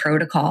dosing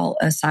protocol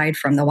aside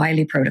from the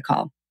Wiley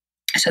protocol.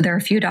 So there are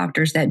a few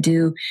doctors that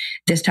do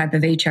this type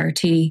of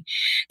HRT.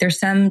 There's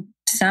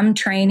some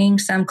training,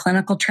 some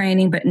clinical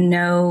training, but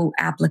no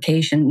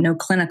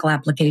clinical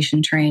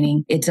application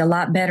training. It's a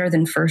lot better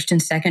than first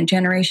and second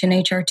generation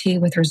HRT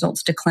with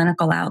results to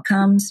clinical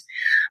outcomes,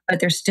 but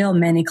there's still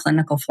many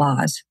clinical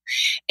flaws.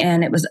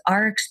 And it was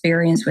our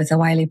experience with the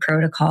Wiley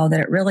protocol that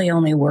it really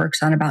only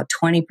works on about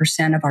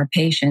 20% of our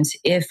patients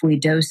if we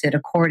dose it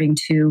according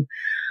to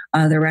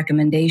the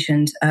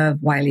recommendations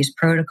of Wiley's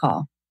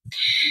protocol.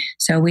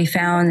 So we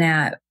found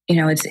that,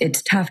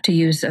 it's tough to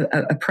use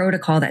a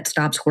protocol that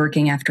stops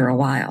working after a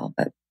while.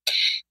 But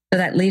so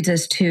that leads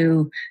us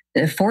to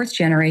the fourth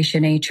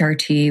generation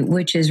HRT,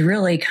 which is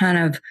really kind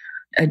of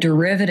a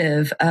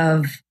derivative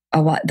of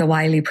the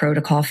Wiley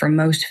protocol for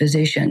most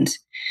physicians.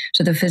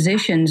 So the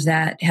physicians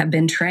that have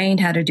been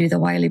trained how to do the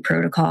Wiley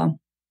protocol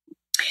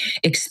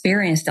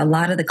experienced a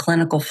lot of the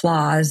clinical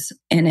flaws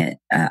in it.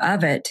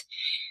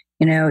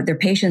 Their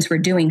patients were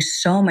doing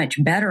so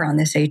much better on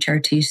this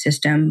HRT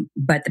system,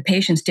 but the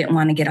patients didn't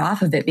want to get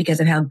off of it because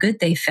of how good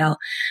they felt.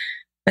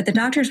 But the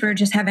doctors were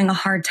just having a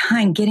hard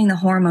time getting the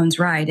hormones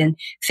right and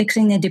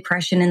fixing the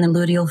depression in the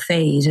luteal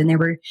phase. And there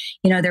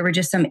were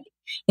just some,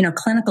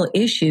 clinical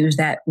issues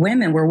that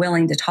women were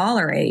willing to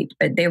tolerate,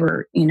 but they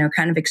were,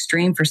 kind of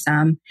extreme for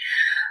some.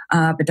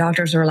 But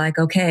doctors were like,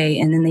 okay.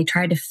 And then they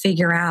tried to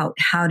figure out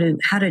how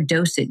to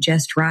dose it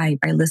just right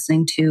by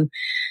listening to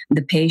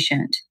the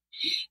patient.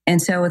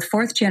 And so with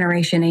fourth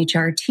generation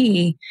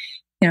HRT,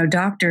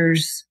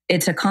 doctors,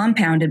 it's a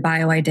compounded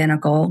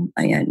bioidentical.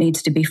 It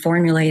needs to be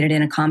formulated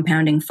in a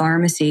compounding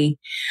pharmacy.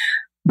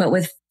 But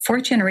with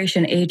fourth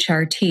generation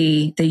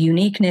HRT, the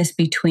uniqueness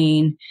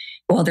between,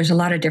 there's a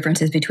lot of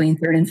differences between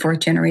third and fourth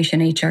generation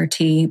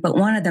HRT, but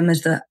one of them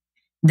is the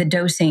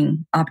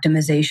dosing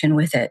optimization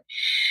with it.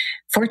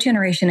 Fourth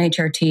generation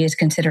HRT is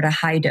considered a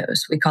high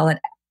dose. We call it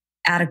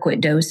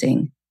adequate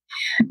dosing,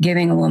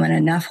 giving a woman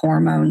enough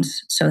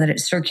hormones so that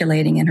it's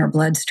circulating in her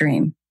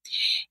bloodstream.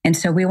 And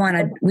so we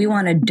want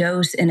to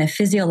dose in a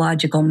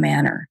physiological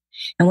manner.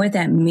 And what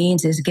that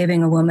means is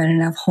giving a woman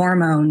enough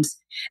hormones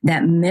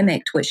that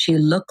mimicked what she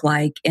looked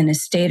like in a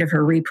state of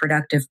her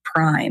reproductive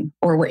prime,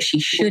 or what she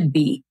should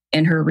be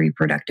in her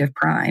reproductive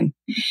prime.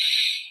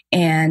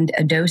 And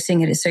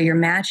dosing it, so you're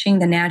matching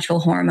the natural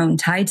hormone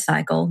tide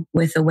cycle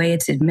with the way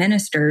it's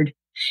administered.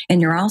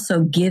 And you're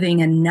also giving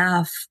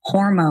enough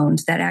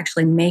hormones that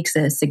actually makes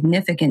a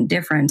significant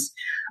difference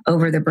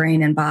over the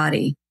brain and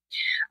body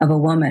of a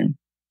woman.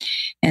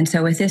 And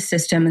so with this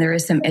system, there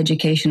is some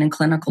education and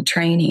clinical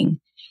training.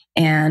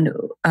 And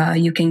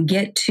you can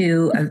get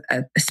to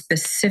a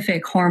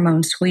specific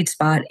hormone sweet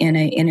spot in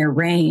a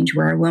range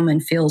where a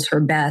woman feels her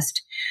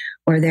best,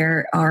 where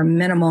there are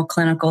minimal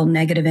clinical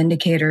negative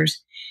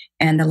indicators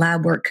and the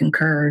lab work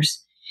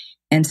concurs.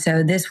 And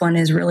so this one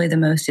is really the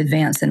most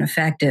advanced and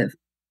effective.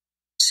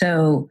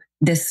 So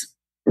this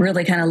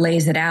really kind of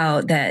lays it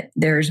out that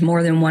there's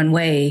more than one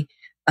way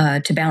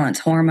to balance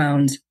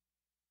hormones.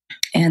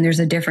 And there's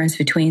a difference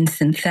between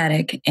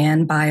synthetic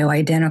and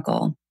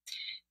bioidentical.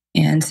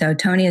 And so,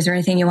 Tony, is there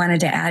anything you wanted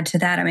to add to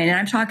that? I mean, and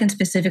I'm talking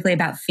specifically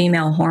about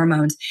female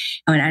hormones.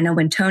 I mean, I know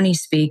when Tony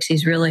speaks,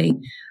 he's really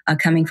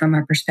coming from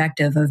a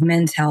perspective of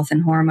men's health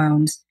and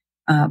hormones,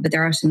 but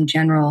there are some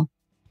general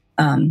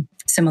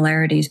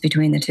similarities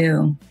between the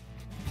two.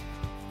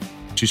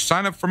 To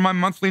sign up for my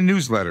monthly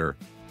newsletter,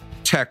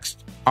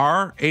 text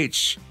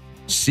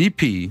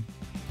RHCP,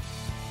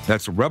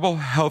 that's Rebel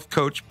Health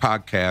Coach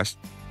Podcast,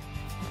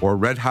 or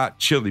Red Hot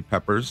Chili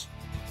Peppers,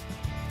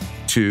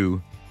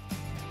 to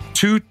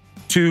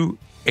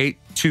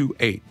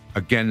 22828.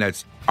 Again,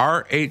 that's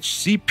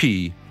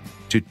RHCP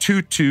to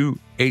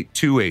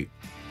 22828.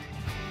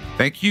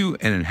 Thank you,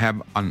 and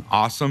have an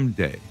awesome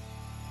day.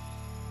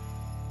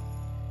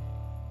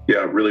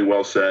 Yeah, really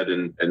well said.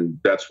 And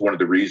that's one of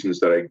the reasons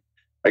that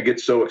I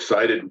get so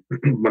excited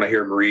when I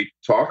hear Marie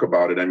talk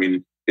about it. I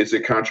mean, is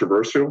it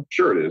controversial?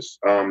 Sure it is.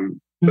 But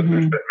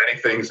there's been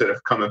many things that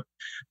have come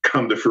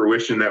to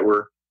fruition that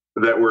were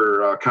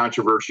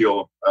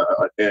controversial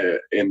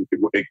in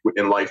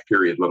life,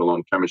 period, let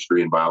alone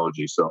chemistry and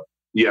biology. So,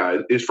 yeah,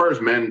 as far as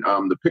men,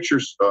 the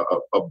picture's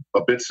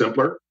a bit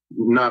simpler.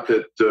 Not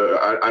that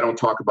I don't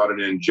talk about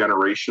it in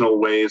generational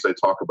ways. I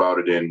talk about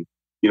it in,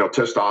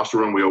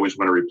 testosterone. We always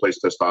want to replace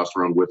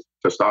testosterone with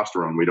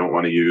testosterone. We don't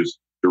want to use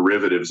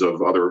derivatives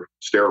of other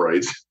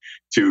steroids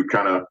to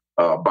kind of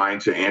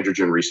bind to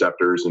androgen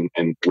receptors and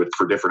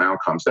for different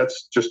outcomes.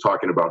 That's just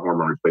talking about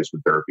hormone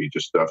replacement therapy,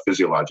 just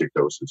physiologic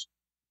doses.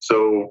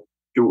 So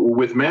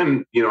with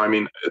men,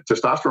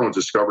 testosterone was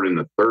discovered in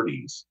the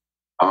 30s.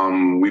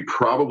 I'm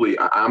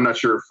not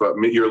sure if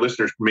your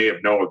listeners may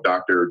have known of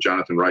Dr.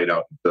 Jonathan Wright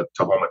out at the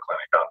Hoag Clinic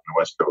out on the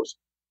West Coast.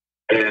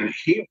 And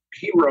he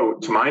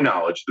wrote, to my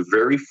knowledge, the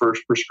very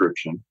first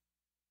prescription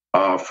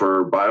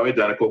for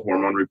bioidentical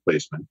hormone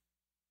replacement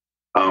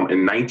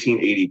in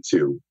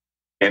 1982.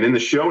 And in the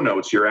show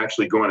notes, you're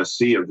actually going to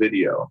see a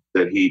video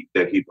that he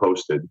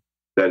posted,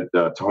 that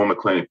Hoag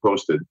Clinic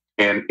posted.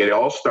 And it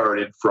all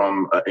started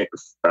from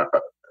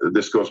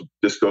this goes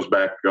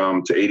back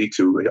to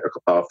 82.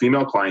 A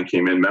female client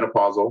came in,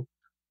 menopausal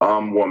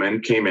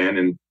woman came in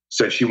and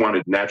said she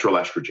wanted natural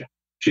estrogen.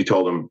 She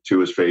told him to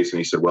his face, and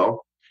he said,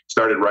 well,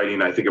 started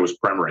writing, I think it was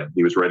Premarin.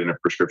 He was writing a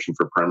prescription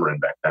for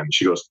Premarin back then. And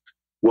she goes,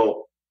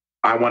 well,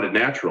 I wanted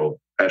natural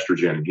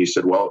estrogen. And he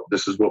said, well,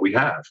 this is what we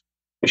have.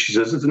 And she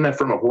says, isn't that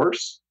from a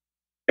horse?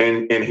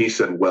 And he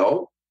said,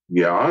 well,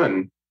 yeah.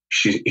 And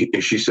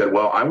she said,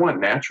 well, I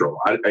want natural.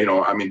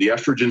 The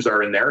estrogens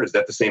are in there. Is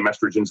that the same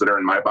estrogens that are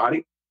in my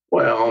body?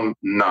 Well,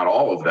 not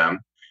all of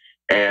them.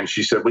 And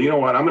she said, well, you know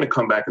what? I'm going to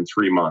come back in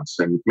 3 months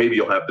and maybe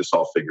you'll have this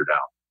all figured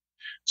out.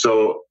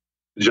 So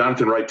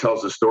Jonathan Wright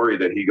tells the story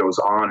that he goes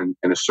on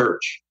in a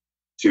search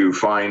to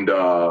find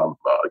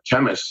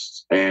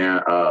chemists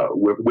and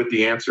with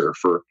the answer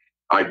for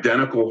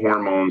identical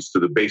hormones to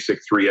the basic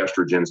 3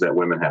 estrogens that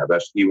women have,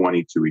 that's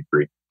E1, E2,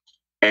 E3.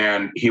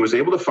 And he was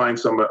able to find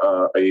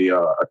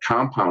a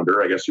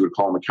compounder, I guess you would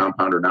call him a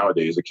compounder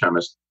nowadays, a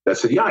chemist, that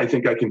said, yeah, I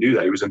think I can do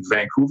that. He was in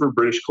Vancouver,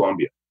 British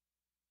Columbia,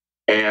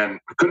 and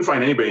couldn't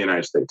find anybody in the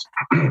United States.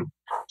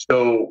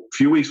 So a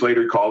few weeks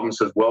later, he called and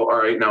says, well, all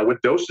right, now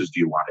what doses do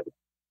you want it?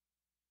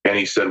 And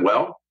he said,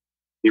 well,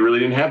 he really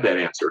didn't have that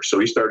answer. So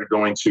he started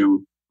going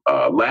to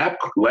lab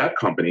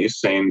companies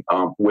saying,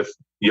 with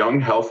young,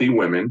 healthy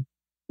women,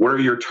 what are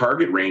your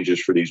target ranges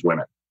for these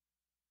women?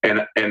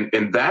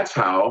 And that's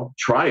how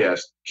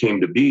Triest came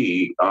to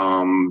be,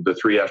 the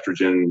 3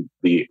 estrogen,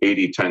 the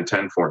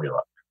 80-10-10 formula,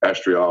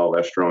 estriol,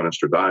 estrone,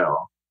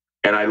 estradiol.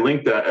 And I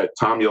linked that,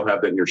 Tom, you'll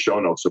have that in your show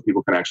notes so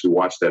people can actually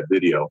watch that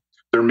video.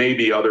 There may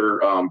be other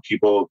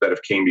people that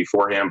have came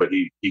before him, but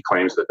he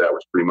claims that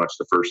was pretty much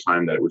the first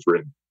time that it was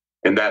written.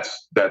 And that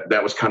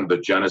was kind of the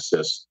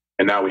genesis.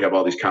 And now we have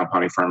all these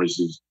compounding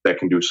pharmacies that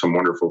can do some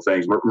wonderful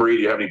things. Marie,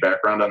 do you have any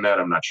background on that?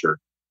 I'm not sure.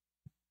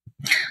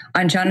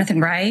 On Jonathan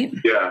Wright?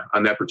 Yeah,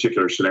 on that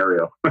particular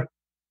scenario.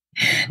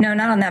 No,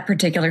 not on that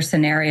particular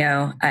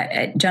scenario.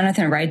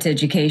 Jonathan Wright's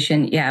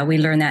education, we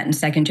learned that in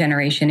second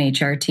generation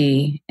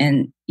HRT.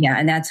 And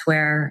that's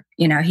where,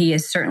 he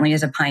certainly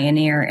is a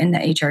pioneer in the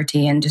HRT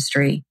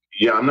industry.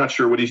 Yeah, I'm not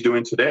sure what he's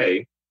doing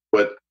today,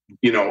 but,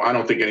 I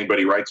don't think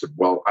anybody writes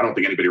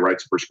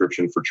a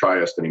prescription for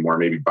Triest anymore,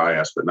 maybe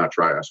Bias, but not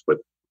Triest. But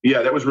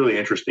yeah, that was really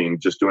interesting,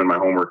 just doing my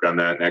homework on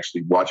that and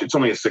actually watch. It's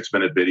only a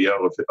 6-minute video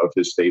of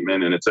his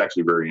statement, and it's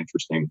actually very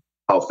interesting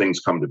how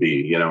things come to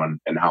be,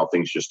 and how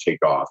things just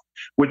take off,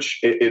 which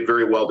it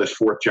very well, this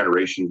fourth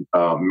generation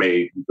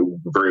may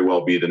very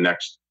well be the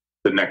next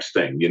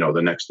thing,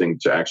 the next thing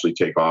to actually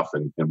take off,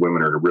 and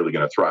women are really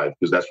going to thrive,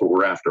 because that's what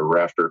we're after. We're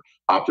after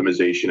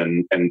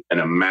optimization and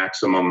a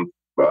maximum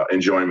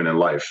enjoyment in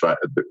life.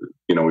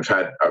 We've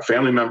had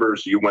family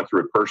members. You went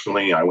through it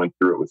personally. I went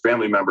through it with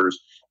family members,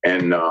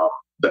 and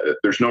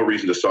there's no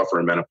reason to suffer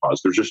in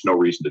menopause. There's just no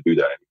reason to do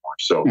that anymore.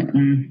 So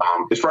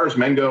as far as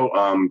men go,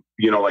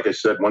 like I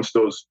said, once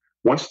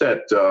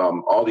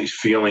all these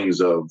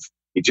feelings of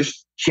you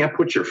just can't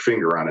put your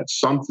finger on it,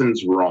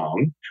 something's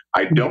wrong,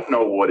 I don't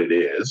know what it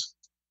is.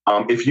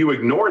 If you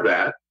ignore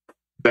that,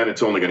 then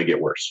it's only going to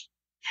get worse.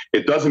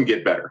 It doesn't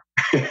get better.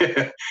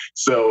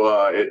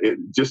 So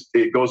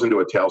it goes into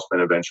a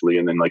tailspin eventually.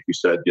 And then, like you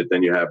said,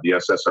 then you have the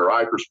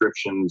SSRI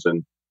prescriptions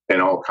and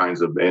all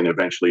kinds of, and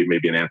eventually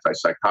maybe an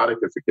antipsychotic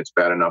if it gets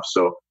bad enough.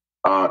 So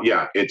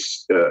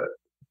it's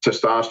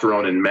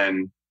testosterone in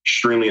men,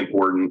 extremely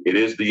important. It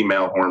is the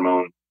male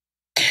hormone.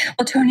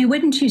 Well, Tony,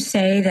 wouldn't you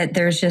say that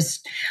there's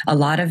just a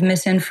lot of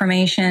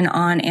misinformation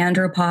on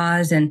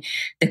andropause and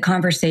the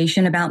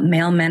conversation about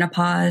male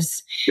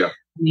menopause? Yeah.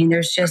 I mean,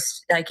 there's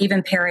just like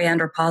even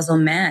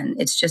periandropausal men.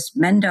 It's just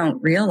men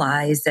don't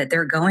realize that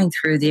they're going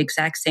through the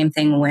exact same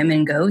thing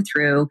women go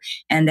through,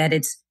 and that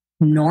it's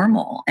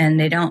normal and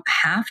they don't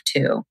have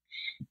to.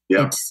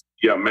 Yeah.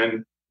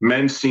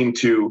 Men seem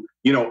to,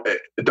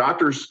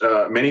 doctors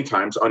many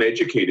times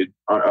uneducated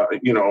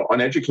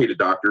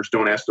doctors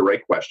don't ask the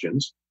right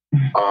questions.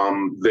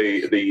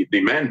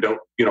 The men don't,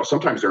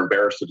 sometimes they're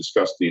embarrassed to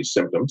discuss these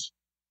symptoms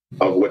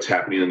of what's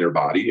happening in their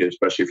body,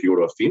 especially if you go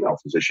to a female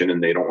physician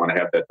and they don't want to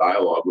have that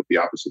dialogue with the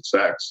opposite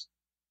sex.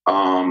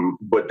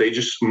 But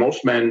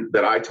most men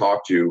that I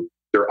talk to,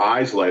 their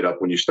eyes light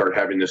up when you start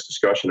having this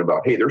discussion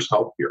about, hey, there's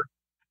help here.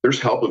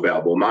 There's help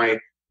available.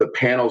 The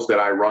panels that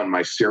I run,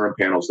 my serum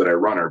panels that I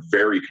run, are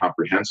very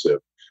comprehensive.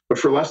 But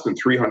for less than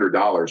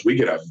 $300, we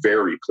get a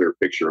very clear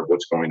picture of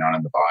what's going on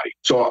in the body.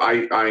 So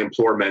I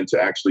implore men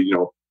to actually,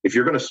 if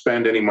you're going to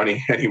spend any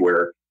money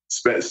anywhere,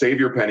 save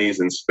your pennies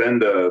and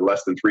spend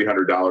less than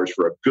 $300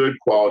 for a good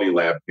quality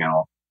lab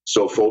panel,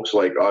 so folks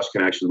like us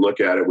can actually look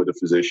at it with a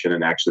physician,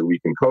 and actually we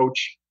can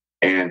coach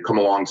and come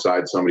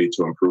alongside somebody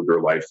to improve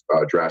their life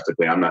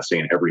drastically. I'm not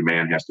saying every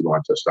man has to go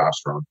on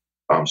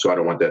testosterone, so I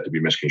don't want that to be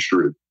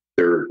misconstrued.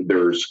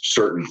 There's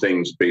certain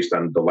things based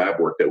on the lab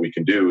work that we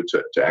can do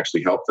to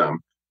actually help them.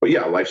 But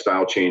yeah,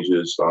 lifestyle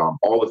changes,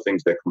 all the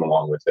things that come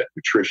along with it,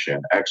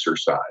 nutrition,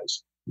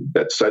 exercise.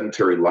 That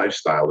sedentary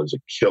lifestyle is a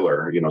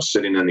killer,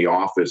 sitting in the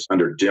office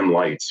under dim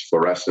lights,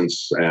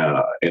 fluorescence,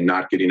 and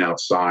not getting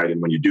outside.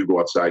 And when you do go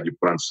outside, you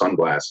put on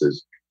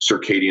sunglasses,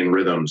 circadian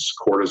rhythms,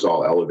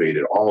 cortisol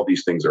elevated. All of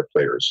these things are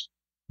players.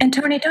 And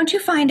Tony, don't you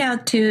find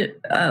out too,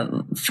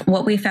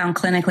 what we found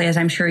clinically, as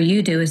I'm sure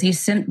you do, is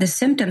the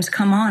symptoms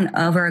come on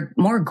over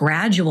a more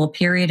gradual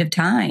period of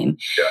time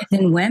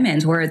than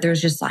women's, where there's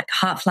just like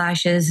hot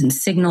flashes and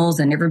signals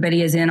and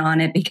everybody is in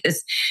on it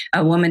because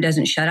a woman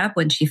doesn't shut up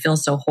when she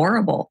feels so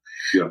horrible.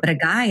 Yeah. But a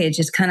guy, it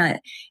just kind of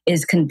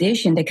is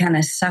conditioned to kind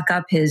of suck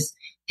up his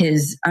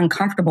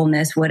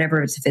uncomfortableness,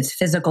 whatever if it's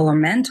physical or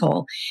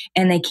mental,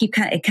 and it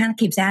kind of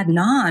keeps adding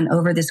on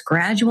over this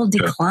gradual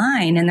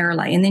decline. And they're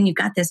like, and then you've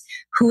got this,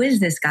 who is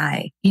this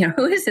guy?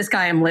 Who is this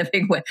guy I'm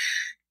living with?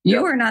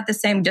 You are not the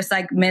same, just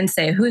like men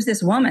say, who's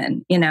this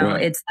woman?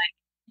 Right. It's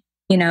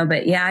like,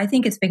 but yeah, I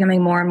think it's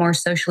becoming more and more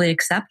socially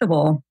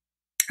acceptable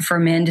for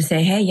men to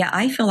say, hey, yeah,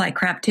 I feel like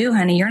crap too,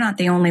 honey. You're not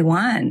the only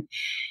one.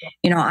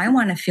 I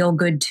want to feel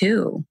good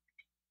too.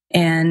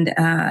 And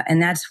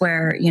that's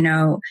where,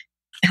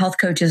 health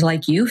coaches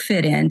like you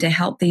fit in to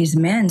help these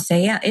men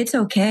say, yeah, it's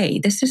okay.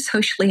 This is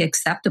socially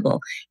acceptable.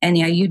 And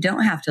yeah, you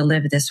don't have to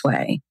live this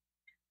way.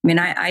 I mean,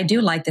 I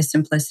do like the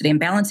simplicity, and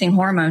balancing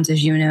hormones,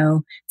 as you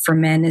know, for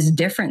men is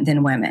different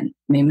than women.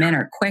 I mean, men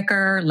are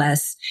quicker,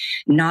 less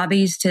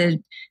knobbies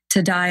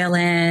to dial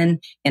in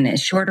a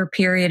shorter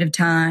period of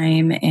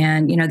time.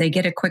 And, they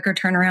get a quicker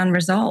turnaround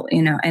result,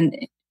 and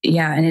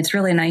yeah, and it's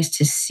really nice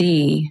to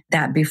see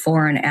that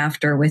before and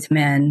after with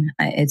men.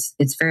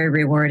 It's very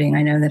rewarding.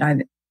 I know that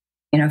I've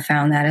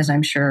found that, as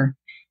I'm sure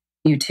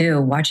you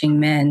too, watching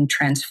men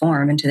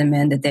transform into the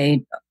men that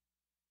they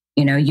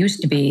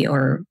used to be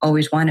or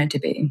always wanted to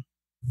be.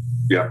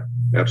 Yeah,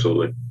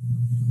 absolutely.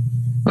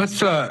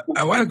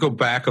 I want to go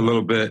back a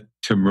little bit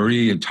to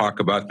Marie and talk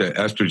about the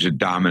estrogen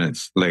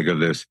dominance leg of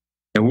this.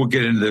 And we'll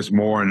get into this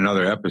more in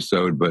another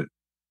episode, but,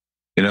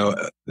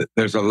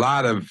 there's a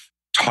lot of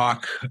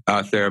talk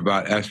out there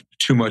about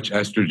too much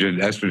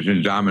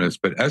estrogen dominance,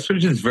 but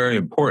estrogen is very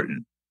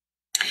important.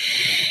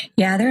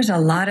 Yeah, there's a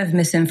lot of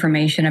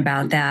misinformation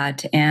about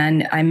that.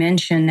 And I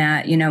mentioned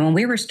that, when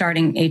we were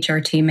starting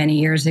HRT many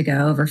years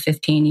ago, over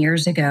 15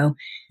 years ago,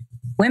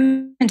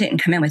 women didn't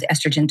come in with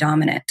estrogen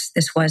dominance.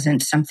 This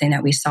wasn't something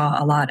that we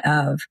saw a lot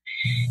of.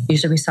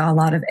 Usually we saw a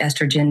lot of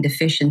estrogen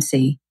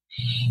deficiency.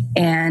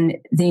 And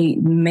the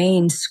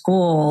main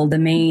school, the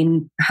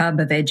main hub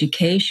of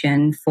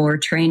education for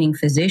training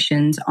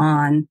physicians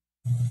on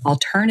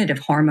alternative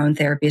hormone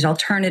therapies,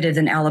 alternative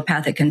than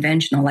allopathic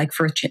conventional, like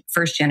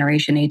first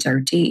generation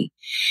HRT.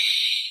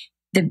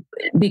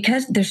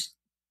 Because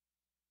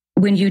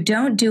when you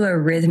don't do a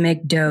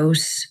rhythmic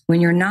dose,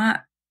 when you're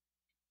not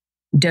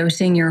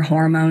dosing your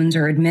hormones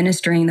or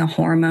administering the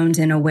hormones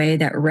in a way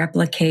that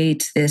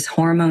replicates this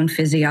hormone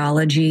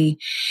physiology,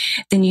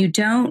 then you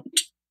don't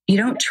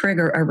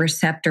trigger a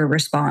receptor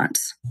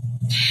response.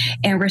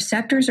 And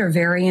receptors are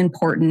very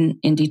important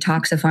in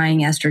detoxifying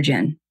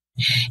estrogen.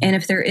 And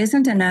if there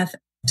isn't enough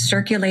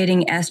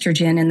circulating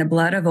estrogen in the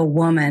blood of a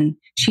woman,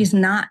 she's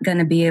not going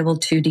to be able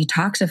to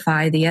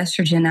detoxify the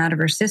estrogen out of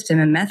her system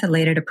and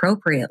methylate it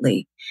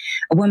appropriately.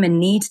 A woman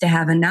needs to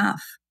have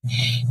enough.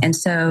 And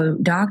so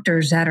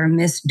doctors that are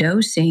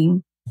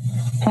misdosing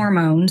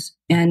hormones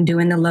and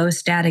doing the low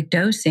static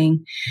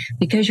dosing,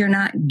 because you're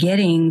not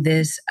getting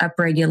this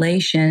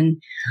upregulation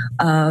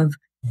of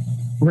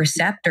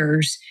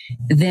receptors,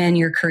 then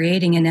you're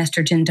creating an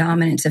estrogen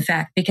dominance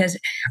effect, because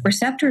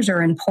receptors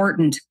are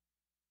important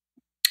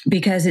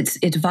because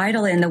it's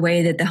vital in the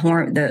way that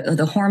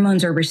the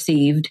hormones are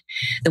received,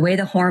 the way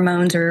the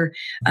hormones are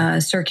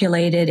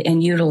circulated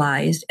and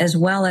utilized, as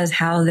well as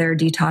how they're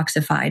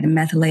detoxified and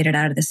methylated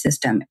out of the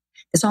system.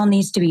 This all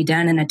needs to be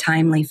done in a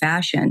timely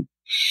fashion.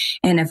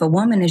 And if a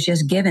woman is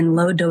just given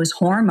low dose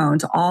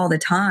hormones all the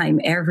time,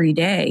 every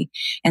day,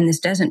 and this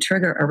doesn't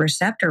trigger a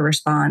receptor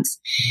response,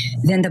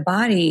 then the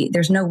body,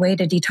 there's no way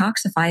to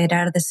detoxify it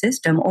out of the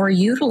system or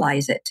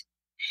utilize it.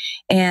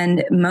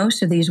 And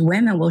most of these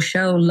women will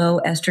show low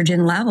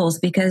estrogen levels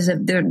because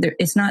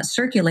it's not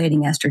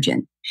circulating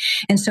estrogen.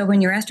 And so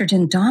when you're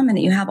estrogen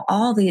dominant, you have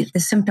all the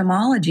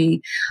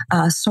symptomology,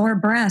 sore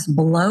breast,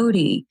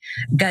 bloating,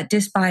 gut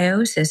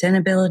dysbiosis,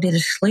 inability to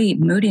sleep,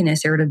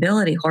 moodiness,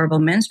 irritability, horrible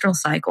menstrual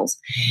cycles.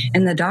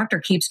 And the doctor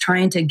keeps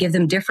trying to give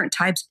them different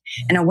types.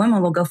 And a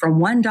woman will go from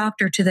one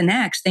doctor to the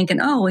next thinking,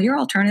 oh, well, you're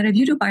alternative.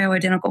 You do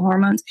bioidentical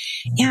hormones.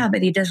 Yeah,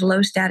 but he does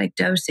low static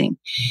dosing.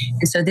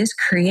 And so this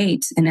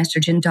creates an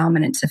estrogen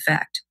dominance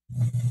effect.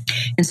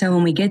 And so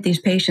when we get these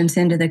patients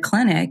into the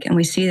clinic and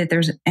we see that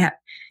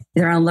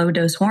they're on low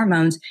dose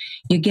hormones,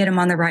 you get them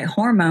on the right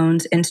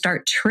hormones and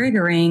start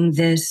triggering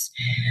this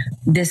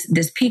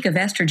peak of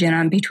estrogen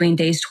on between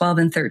days 12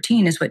 and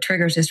 13 is what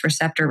triggers this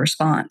receptor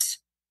response.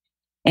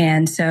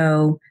 And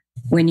so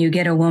when you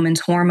get a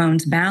woman's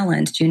hormones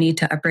balanced, you need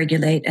to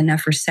upregulate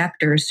enough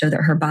receptors so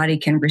that her body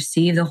can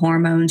receive the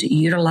hormones,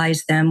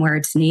 utilize them where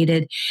it's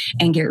needed,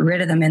 and get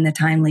rid of them in the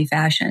timely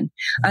fashion.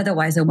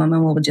 Otherwise, a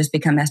woman will just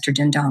become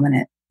estrogen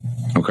dominant.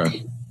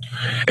 Okay.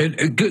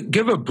 And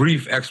give a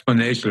brief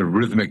explanation of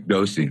rhythmic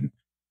dosing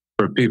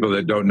for people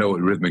that don't know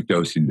what rhythmic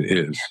dosing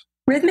is.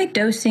 Rhythmic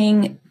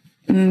dosing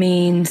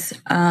means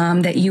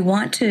that you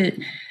want to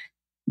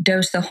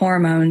dose the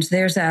hormones.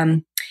 There's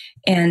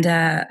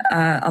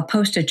I'll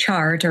post a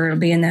chart, or it'll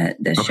be in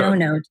the show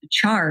notes,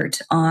 chart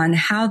on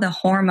how the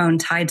hormone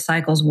tide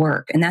cycles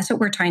work. And that's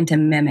what we're trying to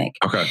mimic.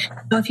 Okay.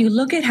 So if you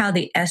look at how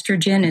the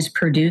estrogen is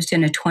produced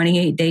in a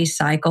 28-day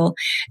cycle,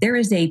 there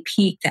is a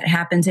peak that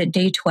happens at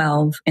day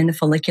 12 in the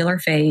follicular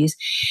phase.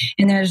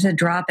 And there's a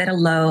drop at a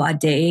low at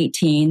day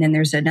 18. And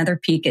there's another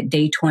peak at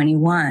day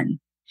 21.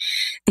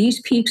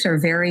 These peaks are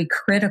very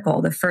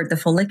critical. The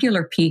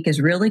follicular peak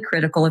is really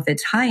critical. If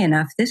it's high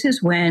enough, this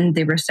is when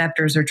the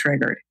receptors are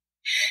triggered.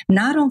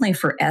 Not only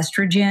for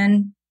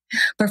estrogen,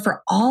 but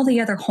for all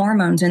the other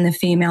hormones in the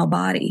female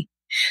body.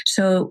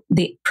 So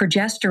the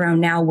progesterone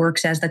now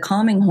works as the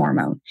calming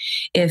hormone.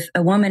 If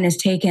a woman is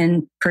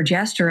taking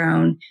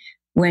progesterone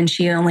when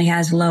she only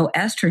has low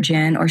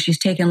estrogen, or she's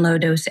taking low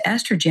dose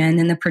estrogen,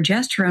 then the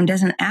progesterone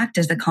doesn't act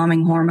as the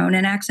calming hormone.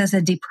 It acts as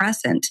a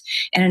depressant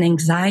and an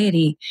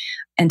anxiety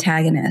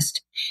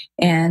antagonist.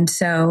 And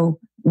so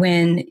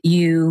when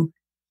you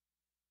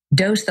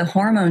dose the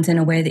hormones in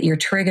a way that you're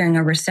triggering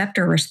a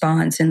receptor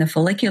response in the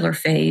follicular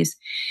phase,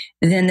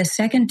 then the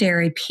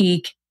secondary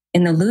peak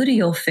in the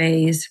luteal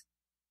phase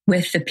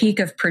with the peak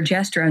of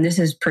progesterone, this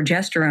is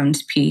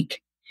progesterone's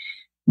peak,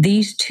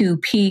 these two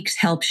peaks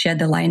help shed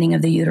the lining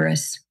of the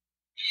uterus.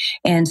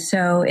 And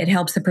so it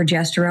helps the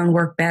progesterone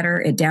work better.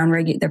 It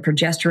the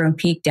progesterone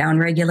peak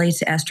downregulates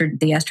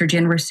the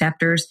estrogen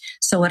receptors.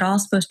 So it's all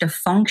supposed to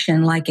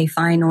function like a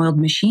fine-oiled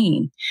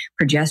machine.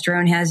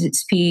 Progesterone has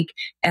its peak,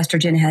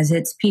 estrogen has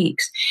its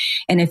peaks.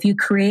 And if you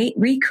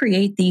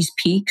recreate these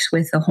peaks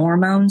with the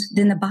hormones,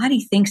 then the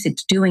body thinks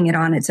it's doing it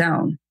on its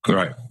own.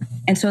 Right.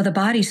 And so the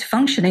body's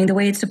functioning the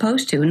way it's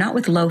supposed to, not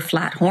with low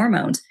flat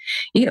hormones.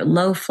 You get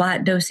low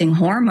flat dosing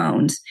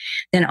hormones,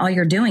 then all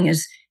you're doing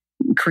is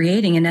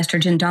creating an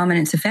estrogen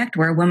dominance effect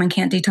where a woman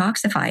can't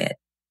detoxify it.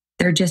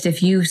 They're just,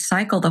 if you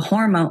cycle the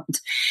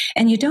hormones,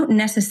 and you don't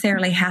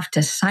necessarily have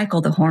to cycle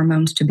the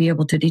hormones to be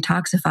able to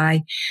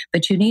detoxify,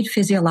 but you need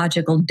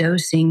physiological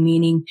dosing,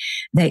 meaning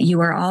that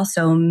you are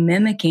also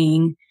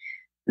mimicking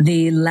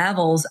the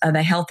levels of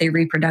a healthy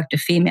reproductive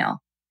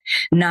female,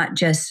 not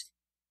just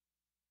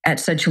at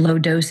such low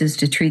doses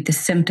to treat the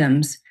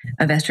symptoms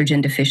of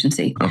estrogen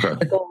deficiency. Okay.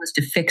 The goal is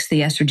to fix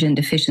the estrogen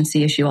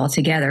deficiency issue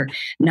altogether,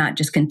 not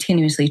just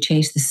continuously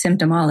chase the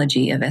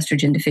symptomology of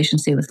estrogen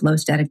deficiency with low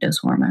static dose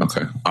hormones.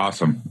 Okay.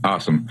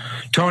 Awesome.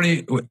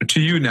 Tony,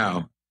 to you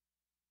now.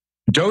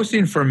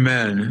 Dosing for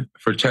men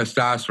for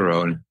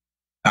testosterone,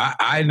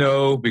 I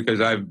know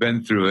because I've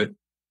been through it,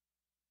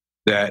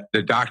 that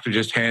the doctor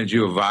just hands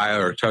you a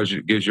vial or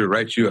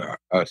writes you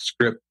a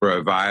script for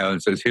a vial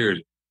and says, here,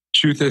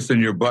 shoot this in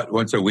your butt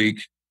once a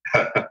week.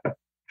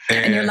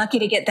 And you're lucky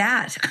to get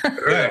that.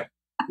 Right.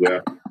 Yeah.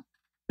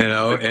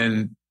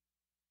 And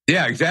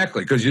yeah,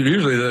 exactly. Because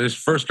usually they just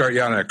first start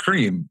you on a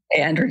cream.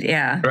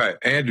 Right.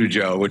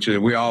 Androgel, which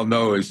we all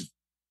know is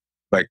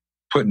like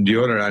putting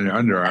deodorant on your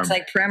underarm. It's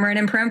like Premarin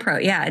and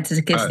Prempro. Yeah, it's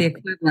the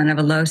equivalent of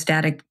a low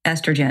static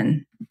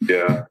estrogen.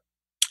 Yeah.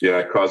 Yeah,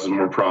 it causes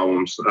more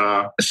problems.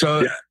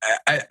 So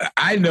yeah.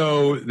 I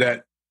know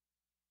that,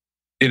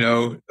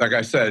 like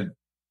I said,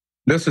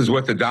 this is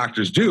what the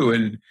doctors do,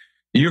 and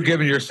you're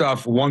giving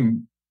yourself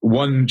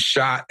one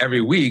shot every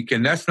week,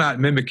 and that's not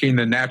mimicking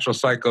the natural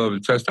cycle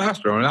of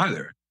testosterone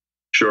either.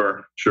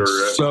 Sure.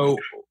 So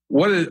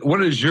what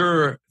is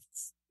your?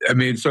 I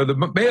mean, so the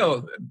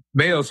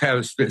males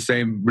have the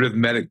same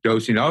rhythmic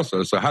dosing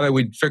also. So how do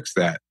we fix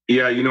that?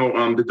 Yeah,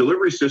 the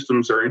delivery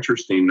systems are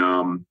interesting.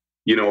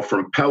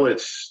 From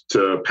pellets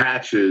to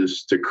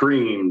patches to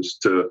creams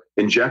to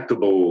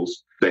injectables.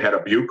 They had a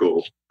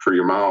buccal for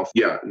your mouth.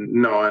 Yeah,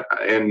 no,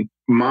 and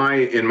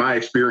in my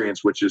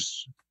experience, which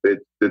is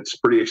it's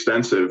pretty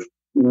extensive,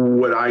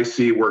 what I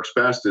see works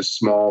best is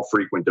small,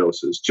 frequent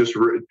doses, just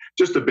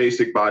the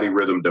basic body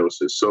rhythm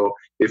doses. So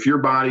if your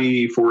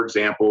body, for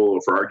example,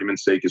 for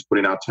argument's sake, is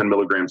putting out 10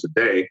 milligrams a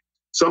day,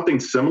 something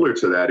similar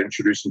to that,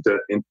 introduced into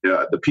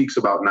the peaks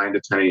about 9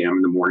 to 10 a.m.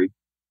 in the morning.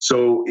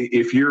 So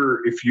if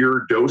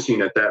you're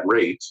dosing at that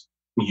rate,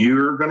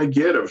 you're going to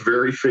get a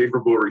very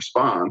favorable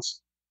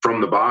response from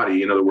the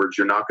body. In other words,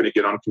 you're not going to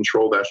get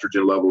uncontrolled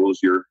estrogen levels.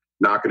 You're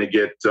not going to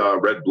get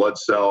red blood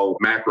cell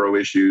macro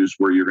issues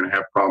where you're going to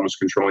have problems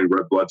controlling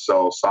red blood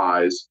cell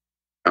size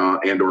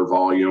and or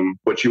volume.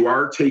 But you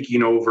are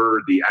taking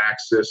over the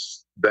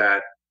axis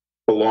that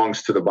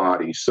belongs to the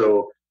body.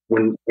 So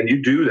when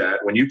you do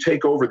that, when you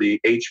take over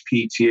the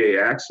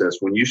HPTA axis,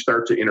 when you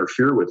start to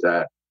interfere with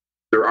that,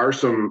 there are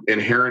some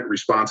inherent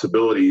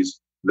responsibilities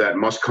that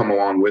must come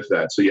along with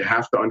that. So you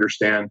have to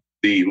understand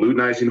the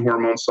luteinizing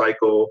hormone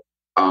cycle,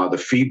 the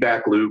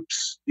feedback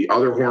loops, the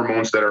other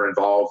hormones that are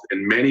involved,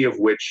 and many of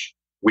which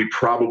we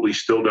probably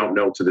still don't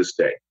know to this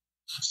day.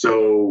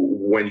 So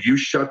when you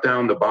shut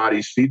down the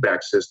body's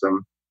feedback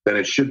system, then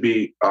it should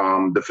be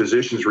the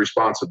physician's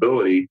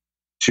responsibility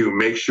to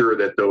make sure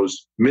that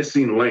those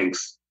missing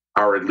links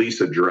are at least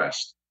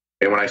addressed.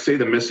 And when I say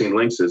the missing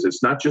links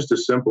it's not just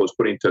as simple as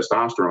putting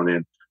testosterone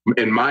in.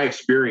 In my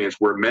experience,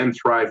 where men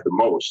thrive the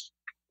most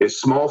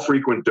is small,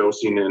 frequent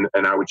dosing,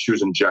 and I would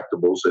choose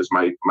injectables as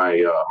my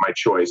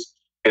choice.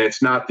 And it's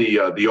not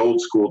the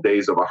old school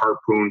days of a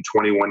harpoon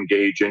 21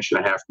 gauge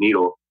 1.5-inch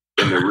needle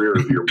in the rear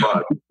of your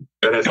butt.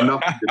 That has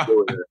nothing to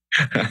do with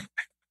it.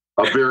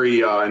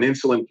 An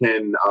insulin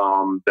pen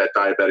that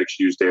diabetics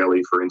use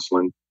daily for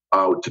insulin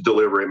to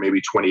deliver it,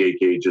 maybe 28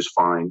 gauge is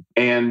fine.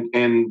 And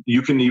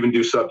you can even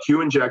do sub-Q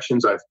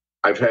injections.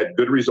 I've had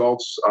good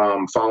results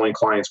following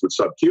clients with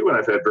sub-Q, and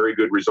I've had very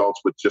good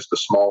results with just a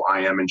small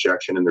IM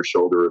injection in their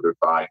shoulder or their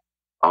thigh.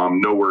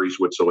 No worries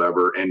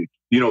whatsoever. And,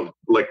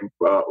 like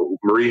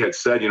Marie had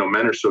said,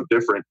 men are so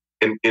different,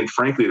 and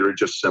frankly, they're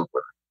just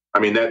simpler. I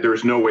mean,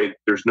 there's no way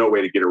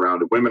to get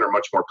around it. Women are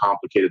much more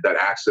complicated. That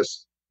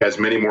axis has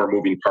many more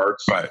moving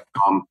parts. Right.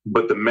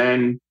 But the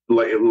men,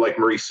 like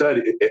Marie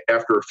said,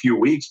 after a few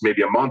weeks,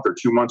 maybe a month or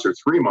 2 months or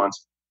 3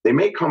 months, they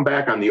may come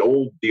back on the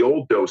old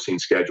dosing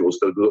schedules,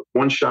 the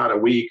one shot a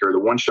week or the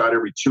one shot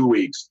every 2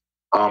 weeks,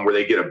 where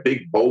they get a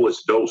big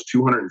bolus dose,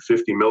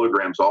 250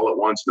 milligrams all at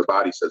once. And the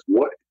body says,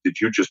 what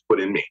did you just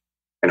put in me?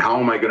 And how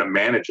am I going to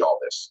manage all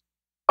this?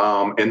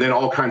 And then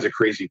all kinds of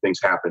crazy things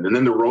happen. And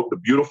then the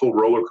beautiful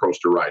roller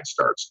coaster ride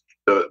starts.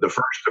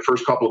 The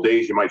first couple of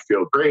days, you might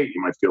feel great.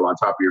 You might feel on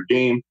top of your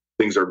game.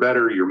 Things are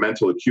better. Your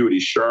mental acuity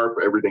is sharp.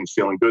 Everything's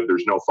feeling good.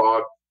 There's no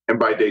fog. And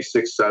by day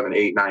 6, 7,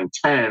 8, 9,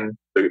 10,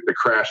 the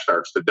crash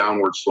starts, the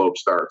downward slope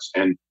starts.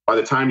 And by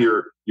the time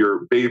you're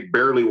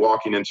barely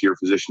walking into your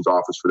physician's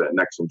office for that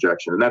next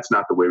injection, and that's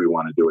not the way we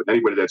want to do it.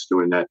 Anybody that's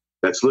doing that,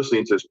 that's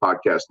listening to this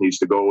podcast, needs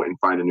to go and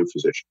find a new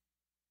physician.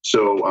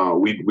 So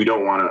we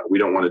don't want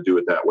to do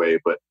it that way.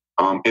 But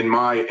in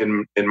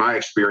my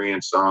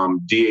experience,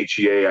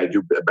 DHEA, I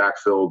do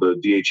backfill the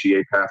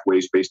DHEA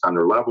pathways based on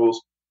their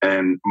levels,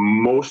 and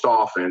most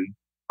often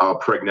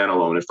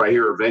pregnenolone. If I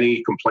hear of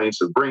any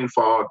complaints of brain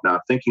fog,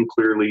 not thinking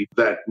clearly,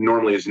 that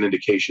normally is an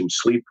indication.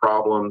 Sleep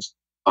problems,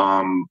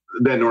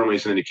 that normally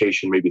is an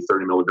indication. Maybe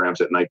 30 milligrams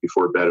at night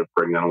before bed of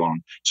pregnenolone,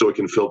 so it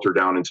can filter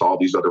down into all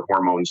these other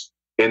hormones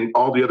and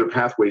all the other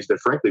pathways that,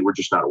 frankly, we're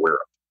just not aware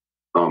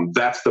of.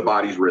 That's the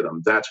body's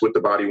rhythm. That's what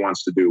the body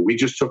wants to do. We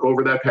just took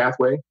over that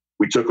pathway.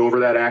 We took over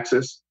that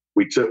axis.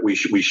 We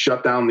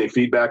shut down the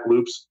feedback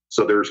loops.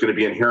 So there's going to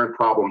be inherent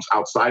problems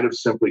outside of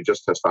simply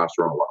just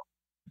testosterone alone.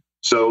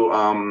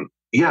 So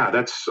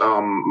that's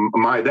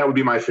that would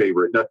be my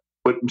favorite.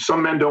 But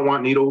some men don't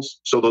want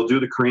needles, so they'll do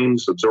the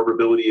creams.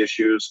 Absorbability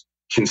issues,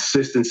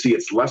 consistency.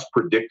 It's less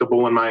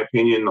predictable, in my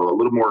opinion. A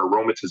little more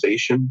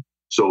aromatization.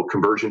 So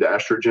conversion to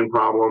estrogen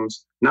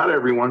problems. Not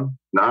everyone.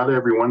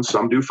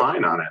 Some do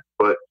fine on it,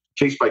 but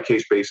case by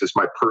case basis,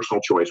 my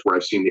personal choice where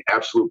I've seen the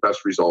absolute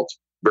best results,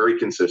 very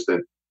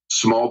consistent,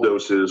 small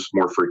doses,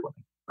 more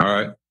frequently. All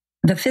right.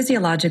 The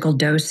physiological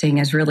dosing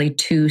is really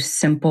two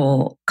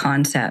simple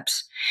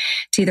concepts.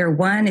 It's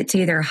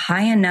either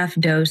high enough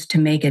dose to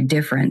make a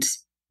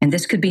difference, and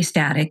this could be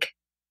static,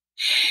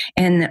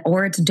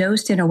 or it's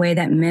dosed in a way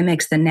that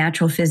mimics the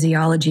natural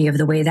physiology of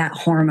the way that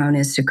hormone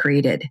is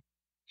secreted.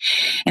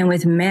 And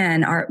with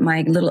men,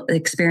 my little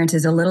experience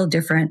is a little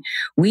different.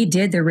 We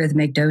did the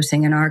rhythmic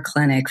dosing in our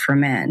clinic for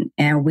men,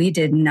 and we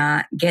did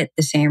not get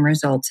the same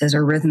results as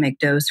a rhythmic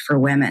dose for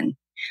women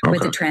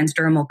with a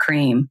transdermal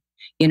cream,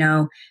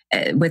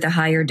 with a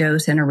higher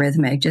dose and a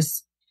rhythmic.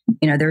 Just,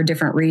 there are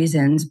different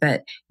reasons,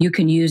 but you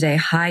can use a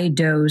high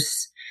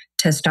dose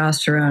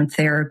testosterone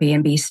therapy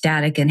and be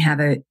static and have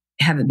it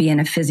be in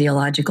a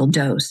physiological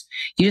dose.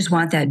 You just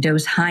want that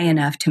dose high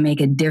enough to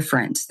make a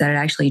difference, that it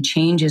actually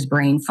changes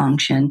brain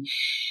function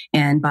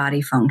and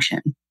body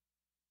function.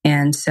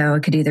 And so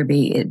it could either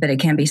be, but it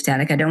can be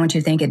static. I don't want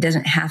you to think it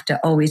doesn't have to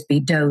always be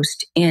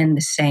dosed in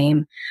the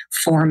same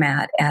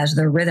format as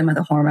the rhythm of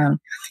the hormone.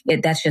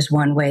 That's just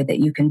one way that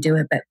you can do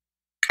it. But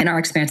in our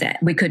experience,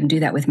 we couldn't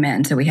do that with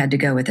men. So we had to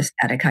go with a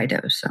static high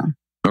dose. So.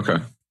 Okay.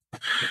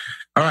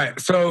 All right.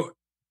 So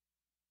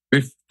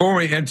before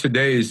we end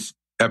today's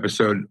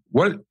episode,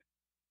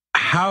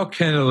 how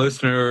can a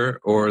listener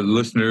or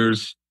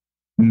listeners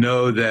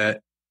know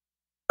that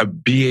a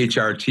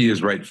BHRT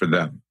is right for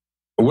them?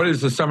 What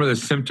is some of the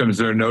symptoms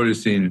they're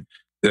noticing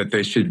that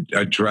they should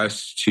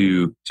address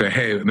to say,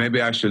 hey,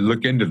 maybe I should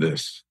look into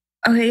this?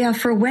 Okay, yeah.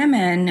 For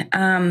women,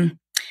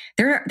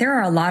 there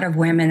are a lot of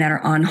women that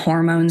are on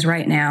hormones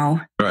right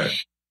now, right,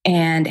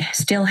 and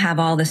still have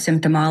all the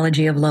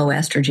symptomology of low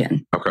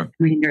estrogen. Okay, I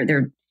mean,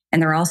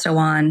 they're also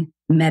on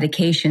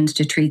medications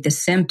to treat the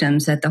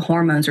symptoms that the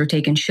hormones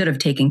should have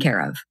taken care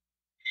of.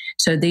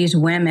 So these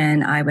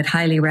women, I would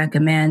highly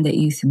recommend that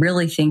you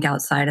really think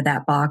outside of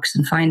that box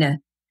and find a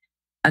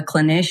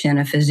clinician,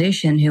 a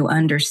physician who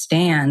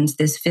understands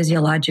this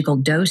physiological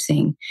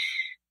dosing,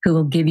 who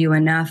will give you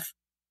enough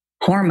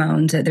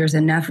hormones that there's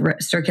enough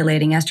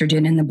circulating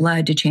estrogen in the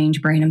blood to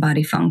change brain and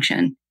body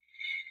function.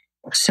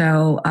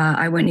 So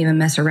I wouldn't even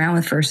mess around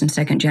with first and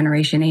second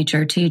generation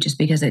HRT just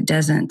because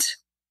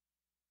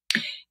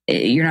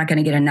you're not going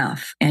to get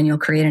enough, and you'll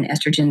create an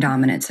estrogen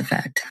dominance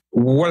effect.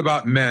 What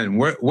about men?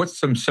 What's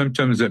some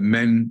symptoms that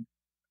men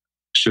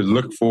should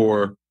look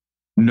for,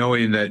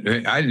 knowing that,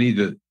 hey, I need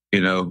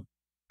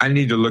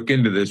to look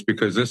into this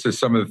because this is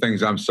some of the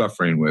things I'm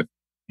suffering with?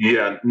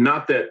 Yeah,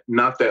 not that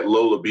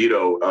low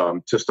libido.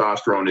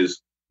 Testosterone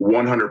is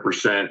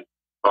 100%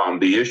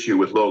 the issue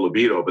with low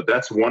libido, but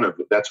that's one of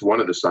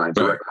the signs.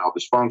 Right. Erectile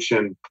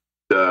dysfunction,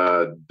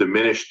 the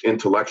diminished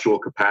intellectual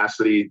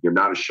capacity. You're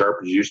not as sharp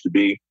as you used to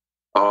be.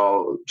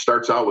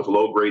 Starts out with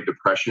low-grade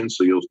depression,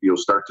 so you'll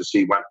start to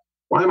see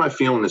why am I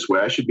feeling this way?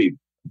 I should be.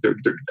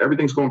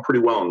 Everything's going pretty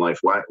well in life.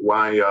 Why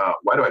do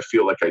I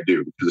feel like I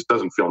do? Because it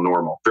doesn't feel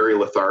normal. Very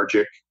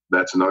lethargic.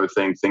 That's another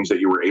thing. Things that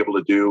you were able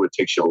to do, it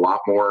takes you a lot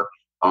more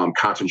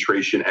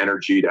concentration,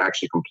 energy to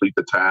actually complete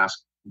the task.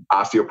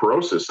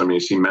 Osteoporosis. I mean, you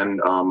see men,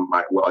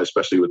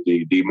 especially with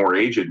the more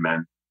aged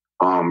men,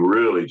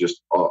 really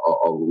just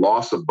a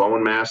loss of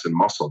bone mass and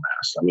muscle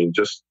mass. I mean,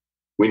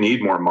 we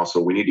need more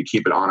muscle. We need to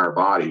keep it on our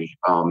body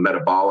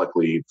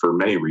metabolically for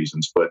many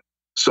reasons. But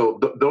so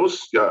those,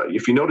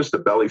 if you notice the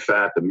belly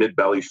fat, the mid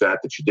belly fat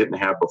that you didn't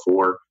have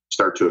before,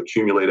 start to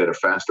accumulate at a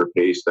faster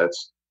pace,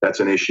 that's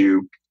an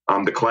issue.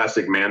 The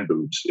classic man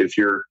boobs. If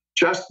your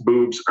chest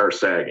boobs are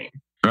sagging,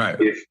 right.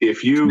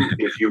 If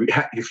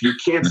you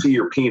can't see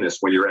your penis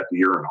when you're at the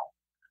urinal,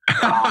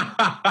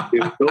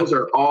 if those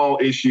are all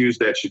issues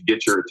that should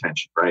get your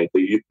attention, right?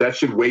 That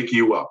should wake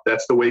you up.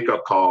 That's the wake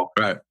up call.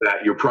 Right.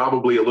 That you're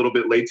probably a little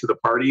bit late to the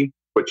party,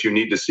 but you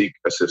need to seek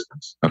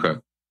assistance. Okay.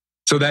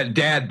 So that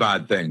dad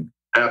bod thing,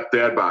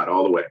 Dad bod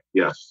all the way.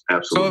 Yes,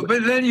 absolutely. So,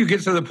 but then you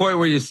get to the point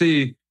where you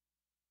see,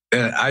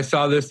 and I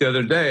saw this the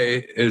other day,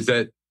 is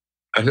that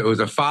it was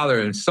a father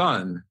and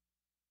son.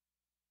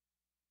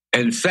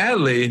 And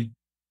sadly,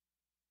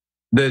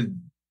 the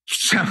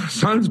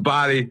son's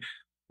body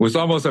was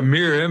almost a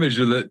mirror image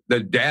of the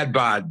dad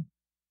bod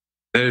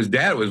that his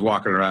dad was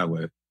walking around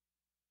with.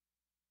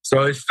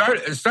 So it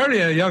started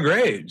at a younger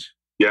age.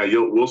 Yeah,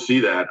 we'll see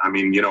that. I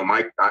mean,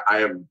 I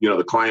have,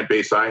 the client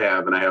base I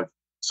have, and I have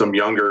some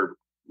younger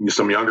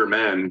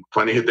men,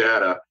 plenty of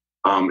data.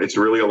 It's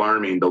really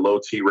alarming, the low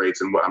T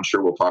rates, and I'm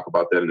sure we'll talk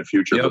about that in the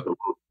future. Yep. But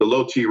the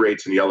low T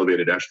rates and the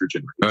elevated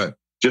estrogen rates, right.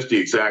 Just the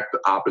exact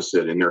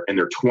opposite in their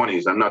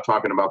 20s. I'm not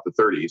talking about the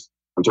 30s.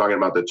 I'm talking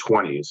about the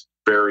 20s.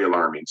 Very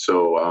alarming.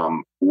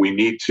 So we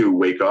need to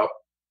wake up.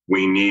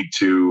 We need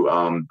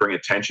to bring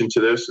attention to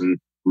this. And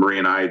Marie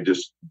and I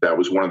that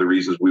was one of the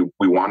reasons we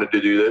wanted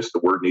to do this. The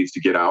word needs to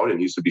get out. It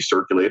needs to be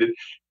circulated.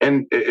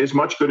 And as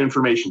much good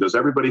information, does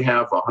everybody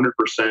have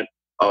 100%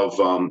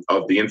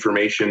 of the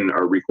information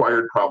are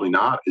required? Probably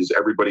not. Is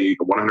everybody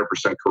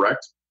 100%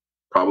 correct?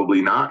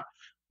 Probably not.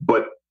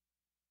 But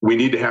we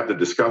need to have the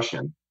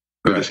discussion.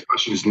 The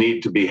discussions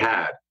need to be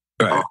had.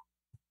 Right.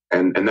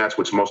 And that's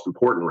what's most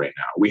important right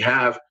now. We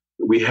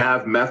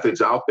have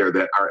methods out there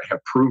that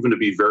have proven to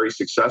be very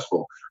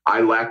successful.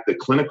 I lack the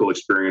clinical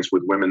experience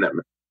with women that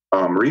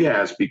Marie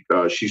has,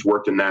 because she's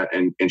worked in that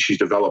and she's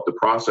developed the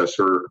process,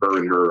 her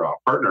and her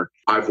partner.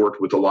 I've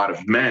worked with a lot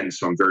of men,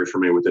 so I'm very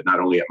familiar with it,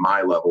 not only at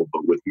my level,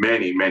 but with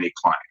many, many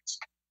clients.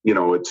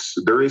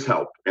 There is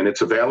help, and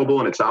it's available,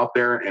 and it's out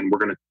there, and we're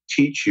going to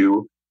teach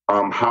you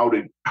how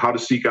to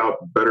seek out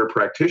better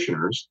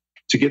practitioners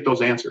to get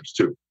those answers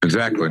too.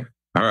 Exactly.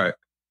 All right.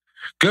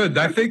 Good.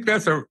 I think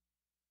that's a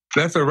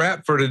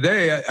wrap for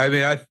today. I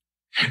mean,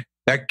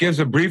 that gives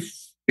a brief,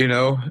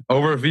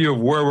 overview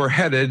of where we're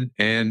headed,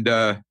 and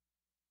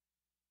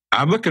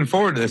I'm looking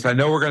forward to this. I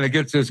know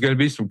there's going to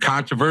be some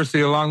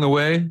controversy along the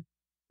way.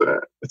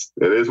 It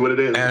is what it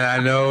is. And I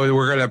know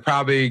we're going to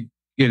probably,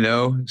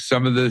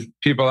 some of the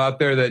people out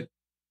there that,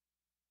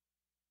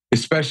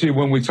 especially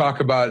when we talk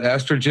about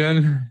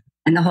estrogen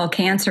and the whole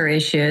cancer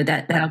issue,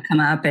 that'll come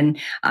up. And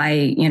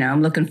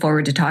I'm looking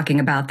forward to talking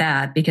about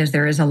that, because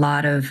there is a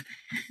lot of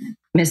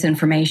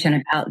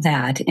misinformation about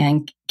that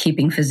and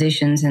keeping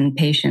physicians and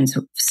patients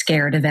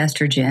scared of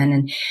estrogen.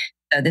 And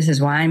so this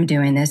is why I'm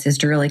doing this, is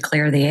to really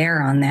clear the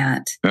air on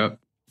that. Yep.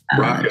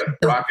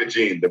 BRCA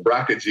gene, the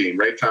BRCA gene,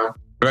 right, Tom?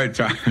 Right,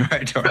 Tom.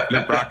 Right, Tom.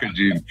 The BRCA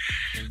gene.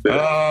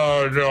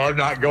 Oh, no, I'm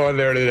not going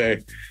there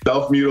today.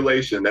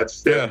 Self-mutilation.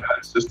 That's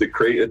just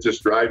it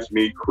just drives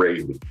me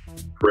crazy.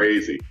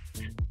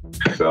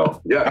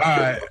 So, yeah. All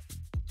right.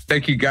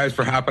 Thank you guys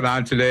for hopping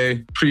on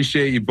today.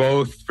 Appreciate you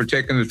both for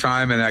taking the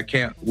time, and I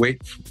can't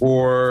wait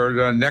for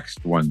the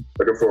next one.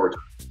 Looking forward to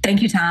it.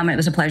 Thank you, Tom. It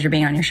was a pleasure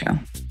being on your show.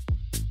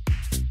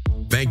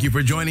 Thank you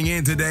for joining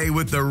in today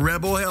with the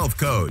Rebel Health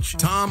Coach,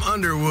 Tom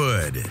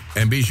Underwood.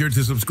 And be sure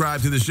to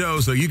subscribe to the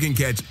show so you can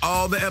catch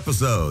all the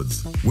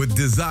episodes. With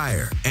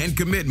desire and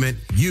commitment,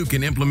 you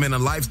can implement a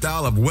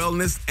lifestyle of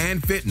wellness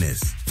and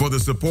fitness. For the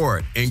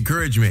support,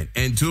 encouragement,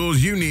 and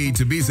tools you need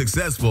to be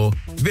successful,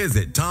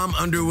 visit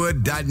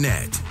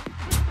tomunderwood.net.